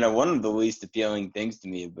music. One of the least appealing things to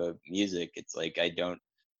me about music. It's like I don't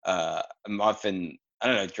I'm often, I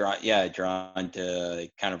don't know, drawn to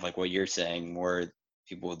kind of like what you're saying, more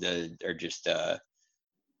people that are just I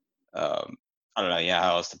don't know, yeah,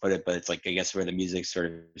 how else to put it, but it's like, I guess where the music sort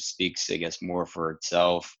of speaks, I guess, more for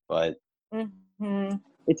itself. But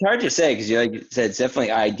it's hard to say, because like you said, it's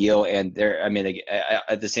definitely ideal, and there, I mean,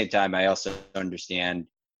 at the same time, I also understand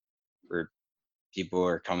where people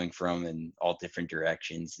are coming from in all different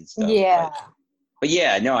directions and stuff. Yeah. But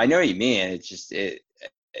yeah, no, I know what you mean. It's just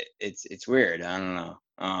it's weird. I don't know.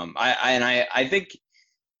 I think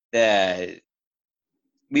that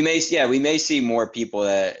we may see more people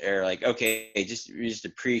that are like, okay, just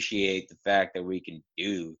appreciate the fact that we can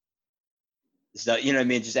do stuff, you know what I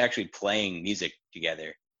mean, just actually playing music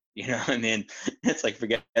together, you know what I mean. It's like,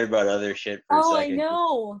 forget about other shit for a second. I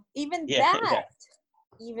know. Even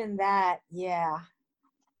that, yeah.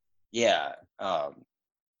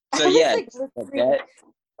 So yeah,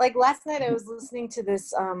 like last night I was listening to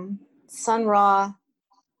this Sun Ra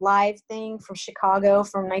live thing from Chicago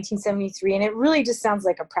from 1973, and it really just sounds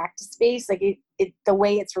like a practice space, like it the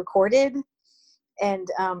way it's recorded, and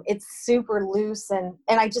it's super loose, and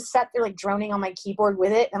I just sat there like droning on my keyboard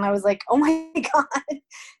with it, and I was like, oh my god,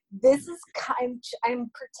 this is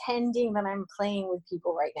I'm pretending that I'm playing with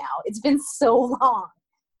people right now. It's been so long.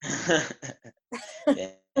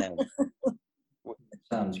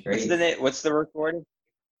 Sounds great. What's the recording?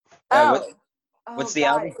 What's the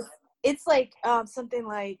God. album? It's like something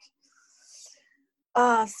like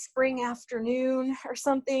Spring Afternoon or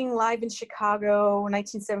something, live in Chicago,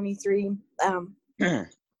 1973.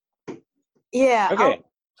 Yeah. Okay.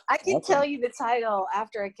 I can tell you the title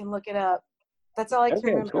after. I can look it up. That's all I can Okay,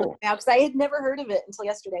 remember cool. now, because I had never heard of it until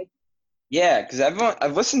yesterday. Yeah, because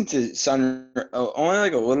I've listened to only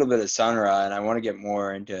like a little bit of Sun Ra, and I want to get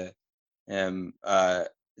more into him.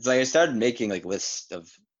 It's like I started making like lists of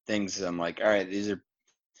things. I'm like, all right, these are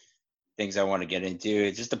things I want to get into.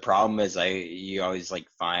 It's just the problem is you always like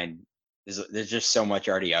find there's just so much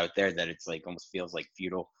already out there that it's like almost feels like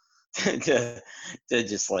futile to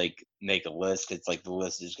just like make a list. It's like the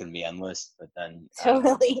list is gonna be endless, but then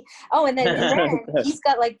Totally. Oh, and then he's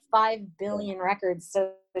got like 5 billion records,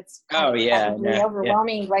 so it's oh yeah, probably yeah,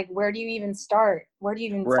 overwhelming. Like, where do you even start? Where do you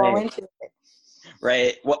even fall right, into it?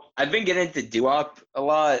 right. Well, I've been getting into doo-wop a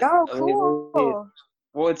lot Oh, lately. cool.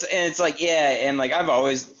 Well, it's like yeah, and like I've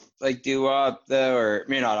always like doo-wop though, or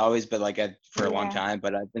maybe not always, but like for a long time.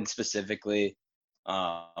 But I've been specifically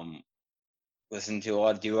listening to a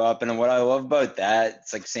lot of doo-wop, and what I love about that,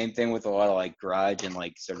 it's like same thing with a lot of like garage and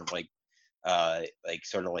like sort of like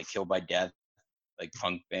sort of like Kill by Death, like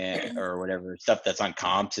punk band or whatever stuff that's on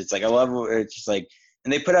comps. It's like I love it's just like,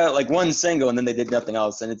 and they put out like one single and then they did nothing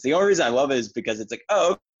else, and it's the only reason I love it is because it's like,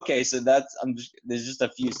 oh okay, so there's just a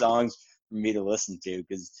few songs for me to listen to,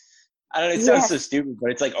 because I don't know, it sounds so stupid, but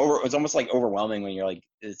it's like it's almost like overwhelming when you're like,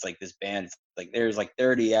 it's like this band, it's like there's like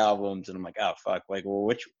 30 albums, and I'm like, oh fuck, like, well,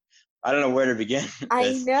 which, I don't know where to begin.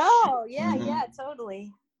 I know. Yeah,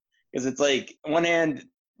 totally. Because it's like one hand,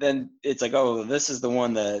 then it's like, oh, this is the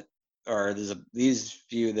one that, or these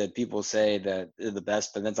few that people say that are the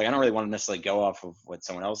best, but then it's like I don't really want to necessarily go off of what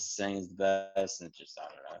someone else is saying is the best, and it's just, I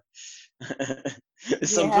don't know.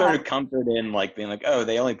 There's some sort of comfort in like being like, oh,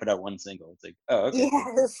 they only put out one single. It's like, oh, okay.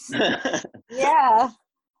 Yes.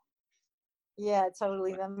 Yeah,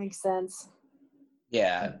 totally. That makes sense.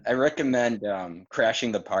 Yeah, I recommend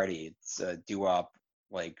Crashing the Party. It's a doo-wop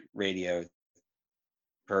like radio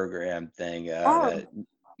program thing.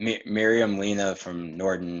 Miriam Lena from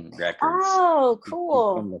Norden Records. Oh,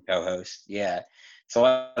 cool. From the co-host. Yeah, it's a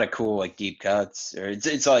lot of cool like deep cuts. Or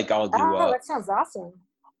it's like all doo-wop. Oh, that sounds awesome.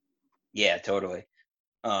 Yeah, totally.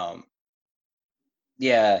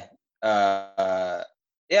 Yeah. Yeah,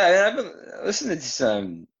 I've been listening to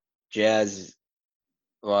some jazz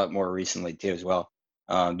a lot more recently too as well.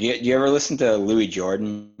 Do you ever listen to Louis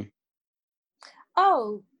Jordan?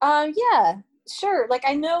 Oh, yeah, sure. Like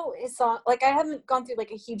I know his song. Like I haven't gone through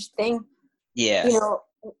like a huge thing, Yeah. you know,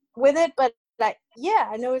 with it, but like, yeah,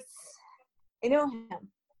 I know him.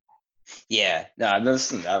 Yeah, no, I've been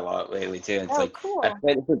listening to that a lot lately too. It's like cool. I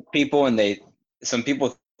played it for people, and some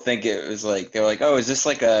people think it was like, they're like, oh, is this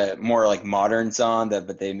like a more like modern song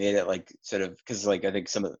but they made it like sort of, because like I think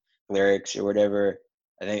some of the lyrics or whatever,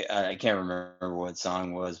 I think I can't remember what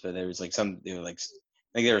song was, but there was like they were like,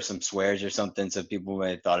 I think there were some swears or something, so people might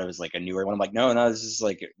have thought it was like a newer one. I'm like, no, this is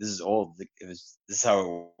old. This is how it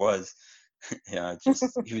was. It's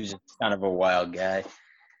just he was just kind of a wild guy.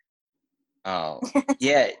 Oh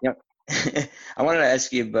yeah, I wanted to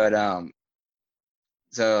ask you, but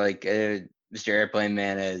so like Mr. Airplane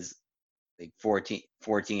Man has like 14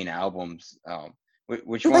 albums.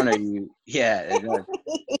 Which one are you? Yeah.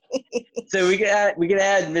 So we could add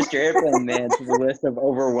Mr. Airplane Man to the list of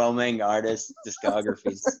overwhelming artist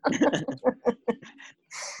discographies.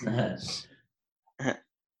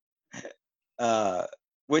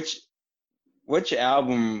 Which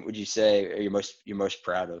album would you say are you're most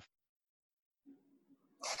proud of?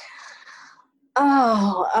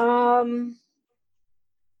 Oh,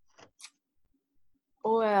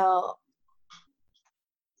 well,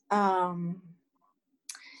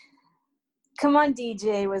 Come On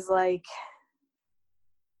DJ was like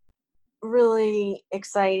really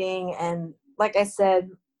exciting, and like I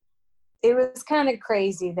said, it was kind of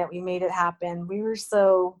crazy that we made it happen. We were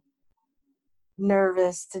so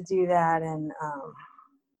nervous to do that, and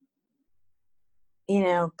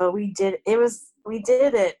but we did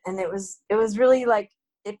it, and it was really like,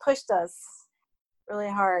 it pushed us really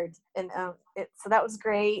hard, and so that was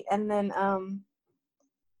great. And then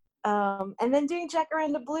doing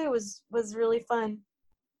Jacaranda Blue was really fun,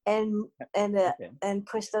 and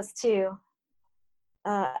pushed us too,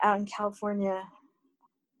 out in California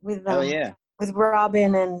with with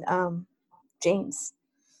Robin and James.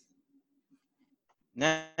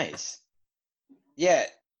 Nice. Yeah,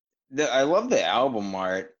 I love the album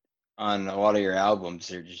art on a lot of your albums.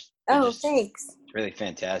 They're just Thanks. Really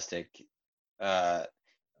fantastic.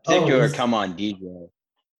 Particular Come On DJ.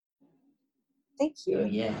 Thank you. Oh,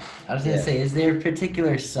 yeah. I was gonna say, is there a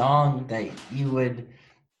particular song that you would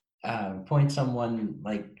point someone,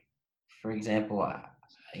 like, for example,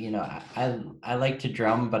 I like to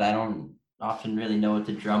drum, but I don't often really know what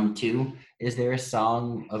to drum to. Is there a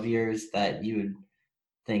song of yours that you would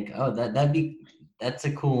think, oh, that's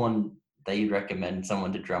a cool one that you'd recommend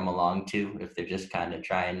someone to drum along to if they're just kind of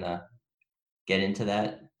trying to get into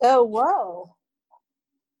that? Oh, whoa.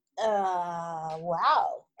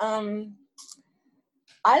 Wow.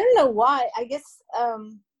 I don't know why. I guess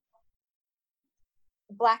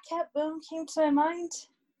Black Cat Boom came to my mind.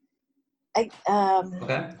 Okay.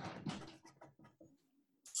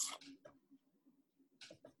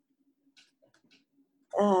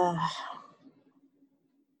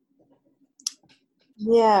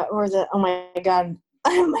 Yeah, or oh my God,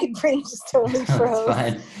 my brain just totally froze.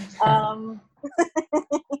 That's fine.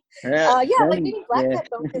 Yeah, like maybe Black Cat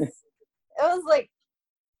Bone, because it was like,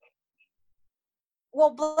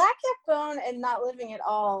 well, Black Cat Bone and Not Living at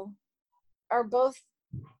All are both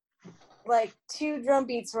like two drum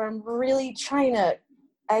beats where I'm really trying to,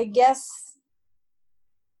 I guess,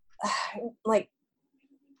 like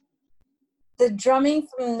the drumming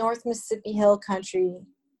from North Mississippi Hill Country.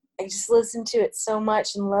 I just listened to it so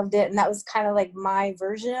much and loved it, and that was kind of like my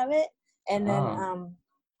version of it. And then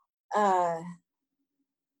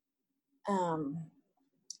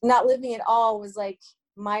Not Living at All was like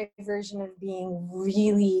my version of being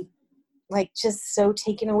really like just so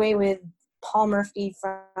taken away with Paul Murphy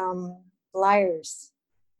from Liars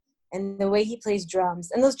and the way he plays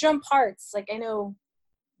drums and those drum parts. Like, I know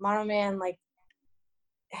Mono Man, like,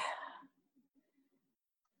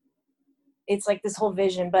 it's like this whole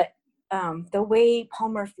vision, but the way Paul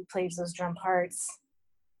Murphy plays those drum parts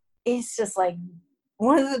is just like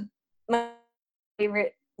one of my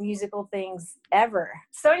favorite musical things ever.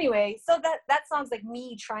 So anyway, so that song's like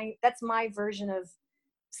me trying, that's my version of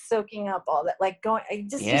soaking up all that, like going, I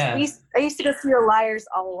used to go see the Liars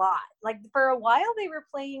a lot. Like for a while they were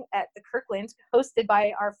playing at the Kirkland, hosted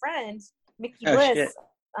by our friend Mickey Bliss. Shit.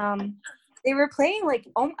 They were playing like,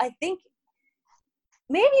 I think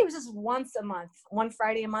maybe it was just once a month, one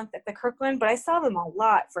Friday a month at the Kirkland, but I saw them a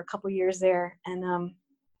lot for a couple years there. And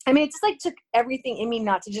I mean, it just like took everything in me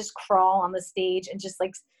not to just crawl on the stage and just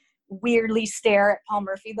like weirdly stare at Paul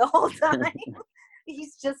Murphy the whole time.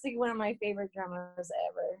 He's just like one of my favorite drummers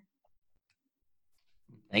ever.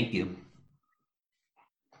 Thank you.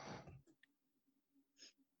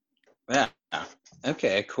 Yeah.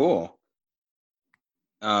 Okay, cool.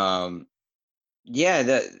 Yeah,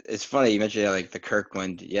 that it's funny you mentioned like the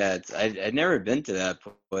Kirkland. Yeah, I'd never been to that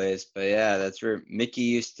place, but yeah, that's where Mickey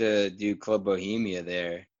used to do Club Bohemia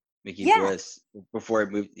there. Mickey Bliss before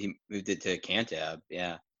he moved it to Cantab.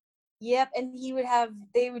 Yeah. Yep, and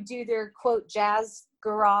they would do their quote jazz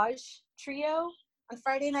garage trio on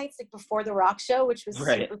Friday nights, like before the rock show, which was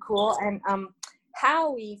super cool. And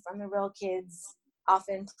Howie from the Real Kids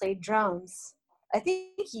often played drums. I think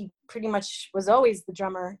he pretty much was always the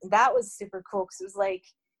drummer. That was super cool because it was like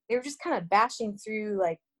they were just kind of bashing through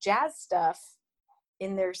like jazz stuff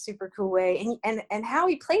in their super cool way. And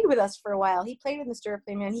Howie played with us for a while. He played with Mr.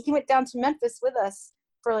 Airplane Man. He went down to Memphis with us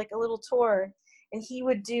for like a little tour. And he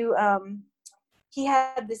would do, he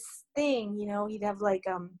had this thing, you know, he'd have like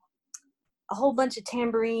a whole bunch of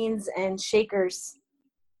tambourines and shakers,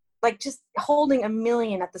 like just holding a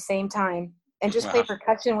million at the same time and just play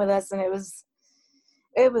percussion with us. And it was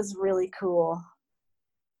really cool.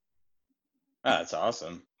 Oh, that's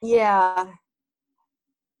awesome. Yeah.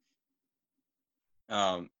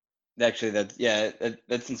 Actually,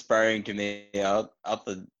 that's inspiring to me. I'll have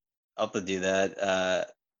to do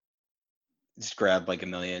that. Just grab like a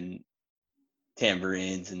million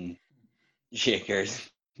tambourines and shakers.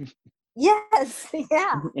 Yes.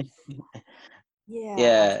 Yeah. Yeah.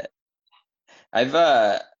 Yeah. I've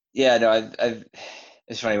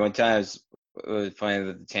it's funny, one time I was playing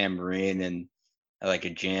with the tambourine and I like a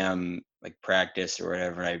jam like practice or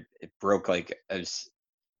whatever, and it broke, like I was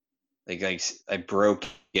like I broke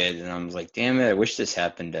it and I was like, damn it, I wish this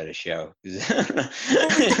happened at a show. This seems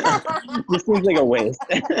like a waste.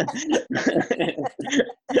 I know.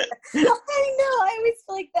 I always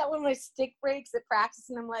feel like that when my stick breaks at practice,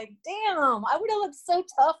 and I'm like, damn, I would have looked so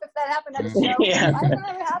tough if that happened at a show. Yeah. I don't know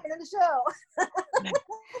if it happened at a show.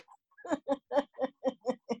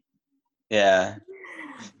 Yeah.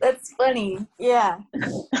 That's funny. Yeah.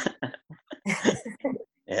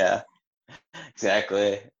 Yeah.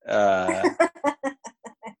 Exactly.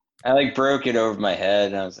 I like broke it over my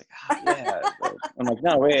head, and I was like, yeah. But I'm like,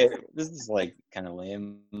 no, wait, this is like kind of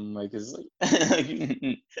lame. Like, it's like,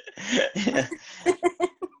 yeah.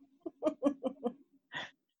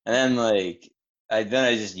 And then like, I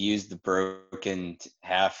just used the broken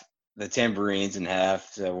half, the tambourines in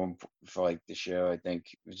half. So for like the show, I think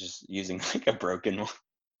it was just using like a broken one.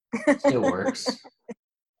 Still works.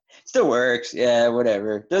 Still works, yeah,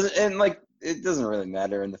 whatever. It doesn't really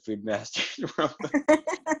matter in the Food Master's world.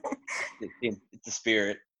 It's the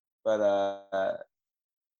spirit. But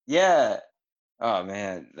yeah. Oh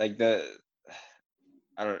man, like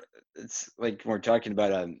I don't. It's like when we're talking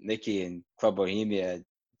about Mickey and Club Bohemia.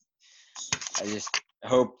 I just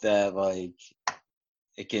hope that like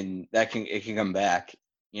it can come back,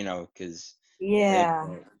 because Yeah.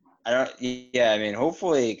 I don't. Yeah, I mean,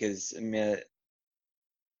 hopefully, because I mean,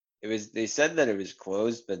 they said that it was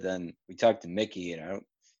closed, but then we talked to Mickey, and I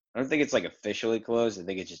don't think it's like officially closed. I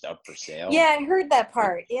think it's just up for sale. Yeah, I heard that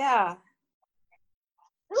part. Yeah.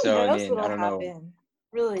 Who So I knows mean, I what'll don't know. happen?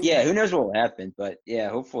 Really. Yeah, who knows what will happen? But yeah,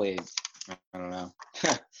 hopefully, I don't know.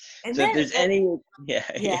 And So if then there's any, yeah,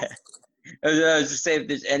 yes. yeah. I was just saying, if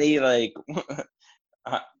there's any like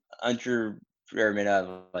uh, I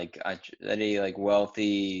mean, like any like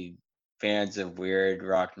wealthy fans of weird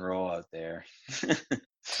rock and roll out there.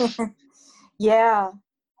 Yeah.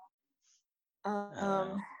 I don't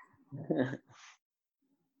Um know.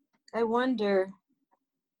 I wonder.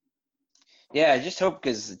 Yeah, I just hope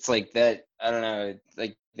because it's like that. I don't know.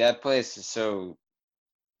 Like that place is so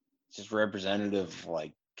just representative of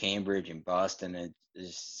like Cambridge and Boston. It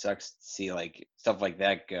just sucks to see like stuff like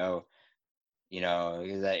that go.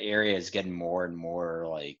 Because that area is getting more and more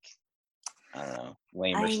like I don't know,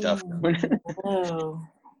 lamer I stuff going. know.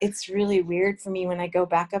 It's really weird for me when I go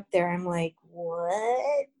back up there. I'm like,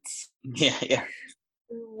 what? Yeah, yeah.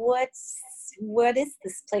 What is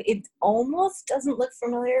this place? It almost doesn't look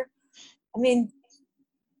familiar. I mean,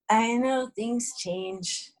 I know things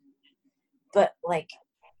change, but like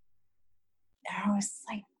I was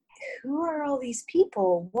like, who are all these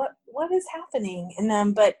people? What is happening?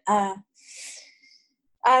 And but I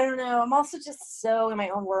don't know. I'm also just so in my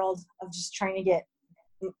own world of just trying to get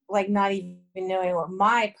like not even knowing what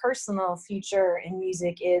my personal future in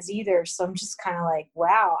music is either. So I'm just kind of like,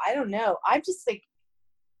 wow, I don't know. I'm just like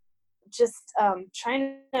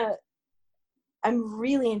trying to I'm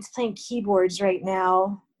really into playing keyboards right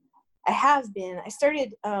now. I have been. I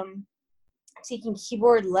started taking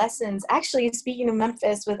keyboard lessons. Actually, speaking of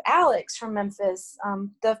Memphis, with Alex from Memphis,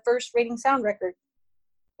 the first Rating Sound record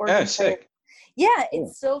Oh, organ player. sick. Yeah, Cool.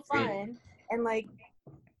 it's so Great. fun. And like,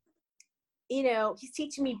 he's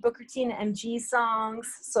teaching me Booker T and MG songs.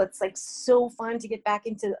 So it's like so fun to get back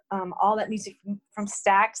into all that music from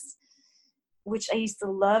Stax, which I used to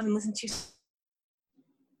love and listen to.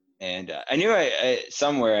 And I knew I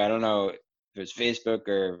somewhere, I don't know if it was Facebook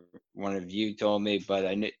or one of you told me, but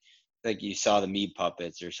I knew like you saw the Meat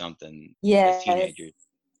Puppets or something as Yes. teenagers.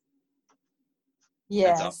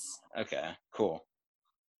 That's all. Yes. Okay, cool.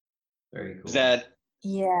 Very cool. Was that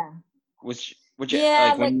Yeah. which Yeah,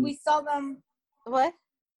 like like when? we saw them. What?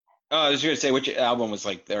 Oh, I was gonna say which album was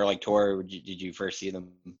like their like tour? Did you first see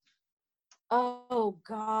them? Oh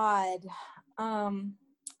God.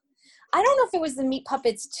 I don't know if it was the Meat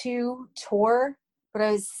Puppets 2 tour, but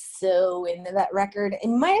I was so into that record. It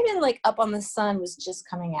might have been like Up on the Sun was just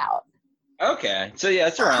coming out. Okay, so yeah,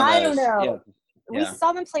 it's around I don't those. Yeah, know. We yeah.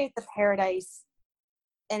 saw them play at the Paradise,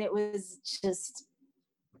 and it was just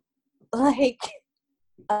like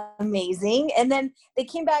amazing. And then they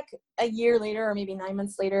came back a year later, or maybe 9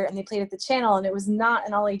 months later, and they played at the Channel, and it was not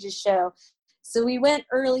an all ages show. So we went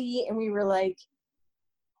early, and we were like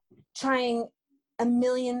trying a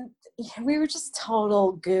million. We were just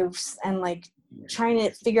total goofs, and like trying to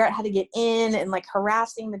figure out how to get in, and like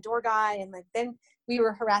harassing the door guy, and like then we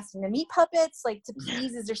were harassing the Meat Puppets, like to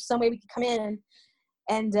please, is there some way we could come in?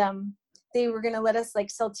 And they were gonna let us like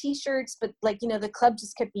sell T-shirts, but like the club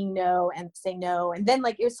just kept being no and saying no. And then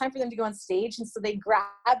like it was time for them to go on stage, and so they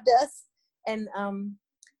grabbed us and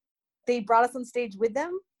they brought us on stage with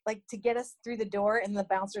them, like to get us through the door. And the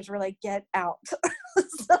bouncers were like, "Get out!"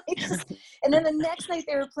 So and then the next night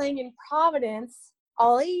they were playing in Providence,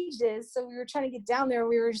 all ages. So we were trying to get down there.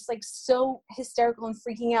 We were just like so hysterical and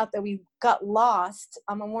freaking out that we got lost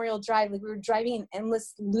on Memorial Drive. Like we were driving in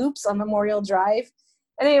endless loops on Memorial Drive.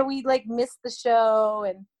 And anyway, we like missed the show.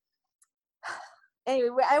 And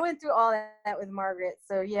anyway, I went through all that with Margaret.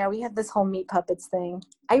 So yeah, we had this whole Meat Puppets thing.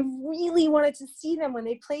 I really wanted to see them when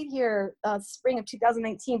they played here spring of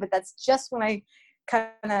 2019, but that's just when I kind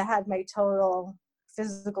of had my total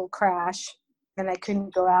physical crash and I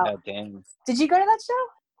couldn't go out. Oh, damn. Did you go to that show?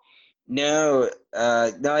 No,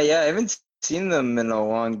 no, yeah, I haven't seen them in a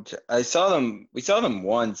long time. We saw them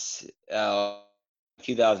once,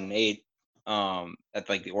 2008, at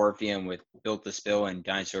like the Orpheum with Built to Spill and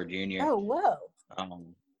Dinosaur Jr. Oh, whoa.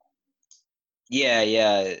 Yeah,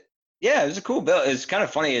 it was a cool bill. It's kind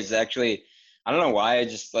of funny. It's actually, I don't know why. I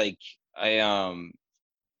just like we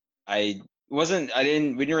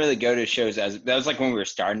didn't really go to shows that was like when we were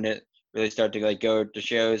starting to really start to like go to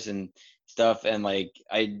shows and stuff, and like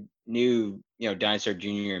I knew Dinosaur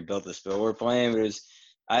Jr. and Built to Spill were playing, but it was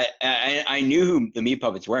I knew who the Meat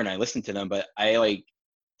Puppets were and I listened to them, but I like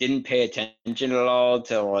didn't pay attention at all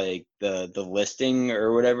to like the listing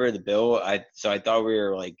or whatever, the bill. So I thought we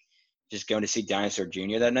were like just going to see Dinosaur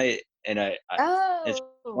Jr. that night, and it's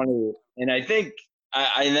Oh. funny, and I think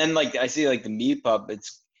and then like I see like the Meat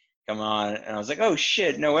Puppets come on, and I was like, oh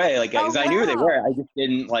shit, no way, like because I knew who they were, I just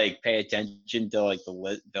didn't like pay attention to like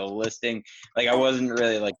the bill listing. Like I wasn't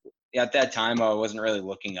really like at that time I wasn't really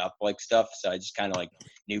looking up like stuff, so I just kind of like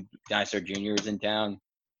knew Dinosaur Jr. was in town.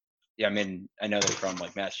 Yeah, I mean, I know they're from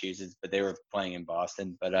like Massachusetts, but they were playing in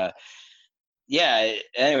Boston. But yeah.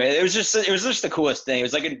 Anyway, it was just the coolest thing. It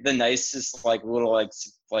was like the nicest like little like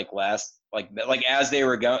last like as they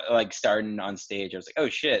were starting on stage, I was like, oh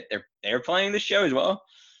shit, they're playing the show as well.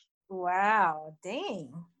 Wow,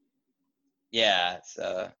 dang. Yeah.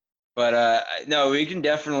 So, but no, we can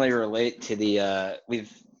definitely relate to the we've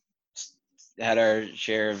had our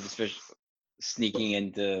share of especially sneaking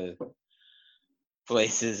into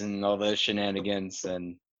places and all those shenanigans,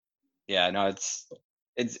 and yeah, no, it's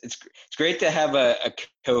great to have a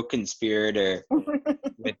co-conspirator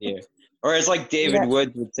with you, or as like David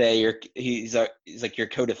Woods would say, he's like your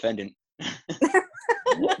co-defendant.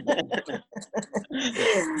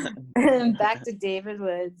 Back to David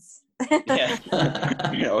Woods.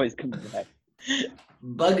 Yeah, you always come back.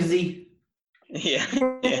 Bugsy. Yeah.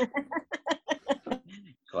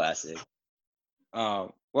 Classic.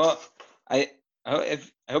 Well, I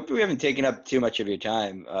hope we haven't taken up too much of your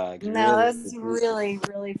time. No, that was really,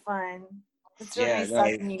 really fun. It's really nice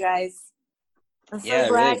talking to you guys. I'm so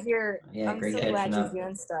glad I'm so glad you're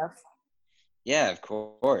doing stuff. Yeah, of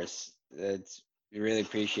course. We really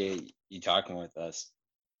appreciate you talking with us.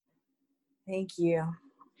 Thank you.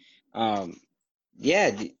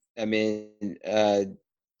 Yeah. I mean, do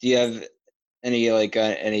you have any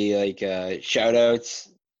shout outs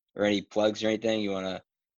or any plugs or anything you want to?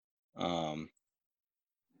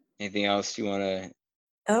 Anything else you want to?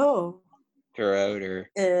 Throw out or?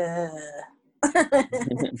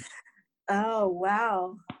 Oh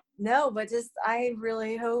wow, no, but just I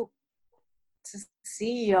really hope to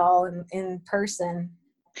see y'all in person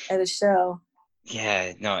at a show.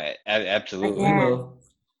 Yeah, no, absolutely. We will.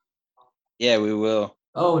 Yeah, we will.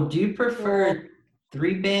 Oh, do you prefer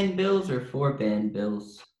 3-band bills or 4-band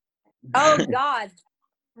bills? Oh God,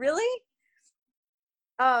 really?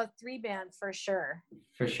 Oh, 3-band for sure.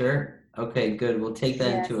 For sure. Okay, good. We'll take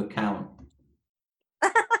that into account.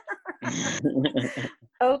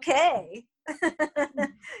 Okay.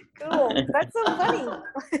 Cool. That's so funny.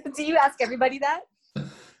 Do you ask everybody that?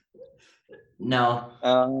 No.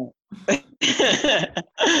 I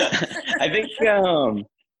think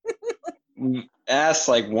ask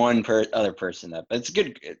like one other person that, but it's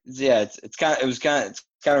good. Yeah, it's kind of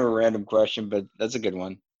a random question, but that's a good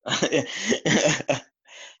one.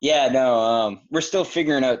 Yeah, no, we're still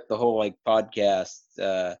figuring out the whole like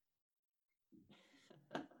podcast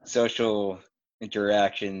social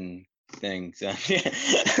interaction thing. So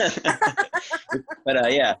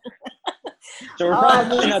but yeah. So we're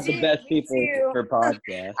probably not the best people for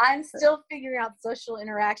podcasts. I'm still figuring out social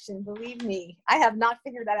interaction. Believe me, I have not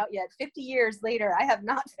figured that out yet. 50 years later, I have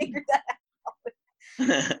not figured that out.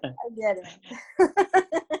 I get it.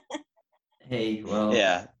 Hey, well.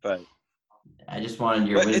 Yeah, but I just wanted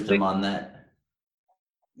your wisdom on that.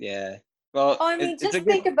 Yeah. Well, I mean, just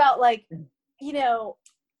think about like,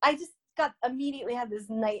 I just immediately had this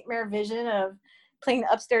nightmare vision of playing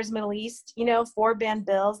the Upstairs Middle East, 4-band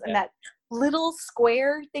bills, and that little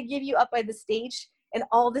square they give you up by the stage, and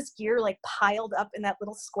all this gear like piled up in that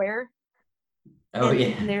little square.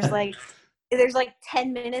 And there's like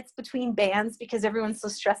 10 minutes between bands because everyone's so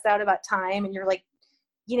stressed out about time, and you're like,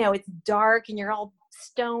 it's dark and you're all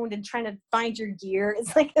stoned and trying to find your gear.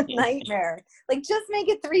 It's like a nightmare. Like, just make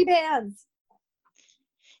it 3 bands.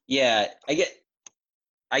 Yeah, I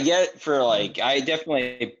get for like, I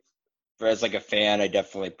definitely, as like a fan, I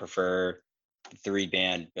definitely prefer the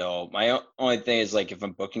 3-band bill. My only thing is like, if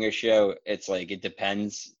I'm booking a show, it's like, it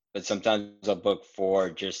depends, but sometimes I'll book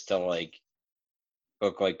 4 just to like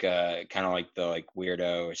book like kind of like the like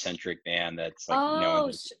weirdo eccentric band that's like no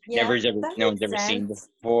one's ever seen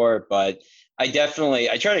before. But I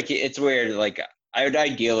try to keep, it's weird, like I would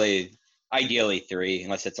ideally 3,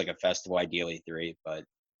 unless it's like a festival, ideally 3, but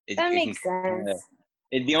that makes sense.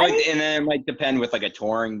 And then it might depend with like a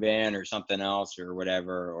touring band or something else or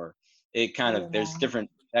whatever, or it kind of there's different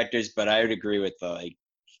factors, but I would agree with I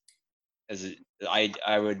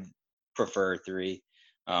would prefer 3.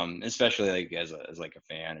 Especially like as like a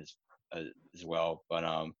fan as well. But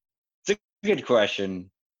it's a good question.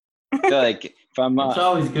 I feel like if I'm It's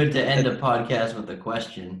always good to end a podcast with a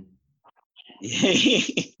question.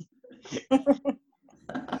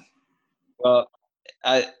 Well,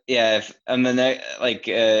 if and then it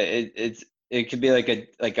could be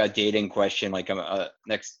like a dating question, like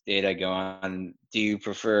next date I go on, do you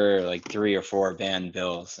prefer like 3 or 4 band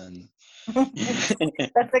bills? And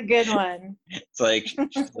That's a good one. it's like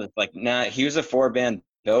nah, he was a 4 band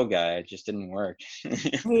bill guy. It just didn't work.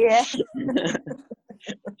 Yeah.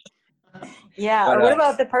 Yeah. But, or what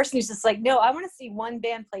about the person who's just like, no, I want to see one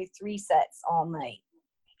band play 3 sets all night.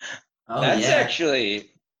 Oh, that's yeah.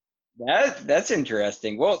 actually that's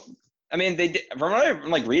interesting. Well, I mean, they did, from what I'm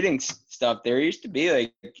like reading stuff, there used to be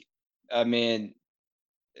like, I mean,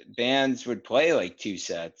 bands would play like 2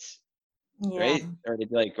 sets, right? Or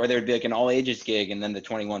there'd be like an all ages gig and then the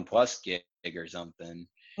 21 plus gig or something.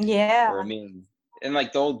 Yeah. Or I mean, and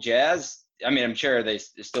like the old jazz. I mean, I'm sure there's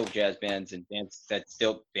still jazz bands and bands that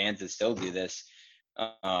still do this.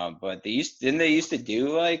 But they used to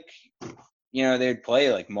do like, they'd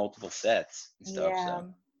play like multiple sets and stuff. Yeah.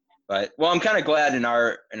 So, but well, I'm kind of glad in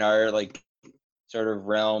our like sort of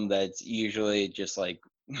realm that's usually just like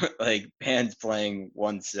like bands playing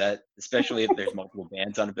one set, especially if there's multiple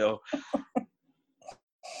bands on a bill.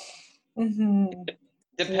 Mm-hmm.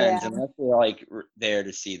 Depends, Yeah. unless they're like there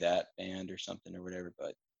to see that band or something or whatever.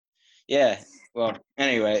 But yeah, well,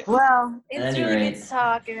 anyway. Well, it's really good to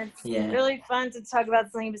talk, and it's really fun to talk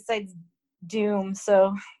about something besides Doom.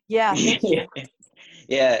 So yeah, thank you.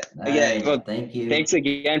 Yeah, again, right, well, thank you. Thanks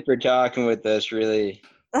again for talking with us. Really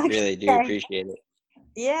do appreciate it.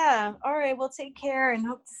 Yeah. All right. Well, take care and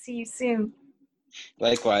hope to see you soon.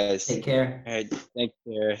 Likewise. Take care. All right. Thanks,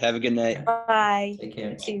 Sarah. Have a good night. Bye. Take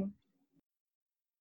care. You too.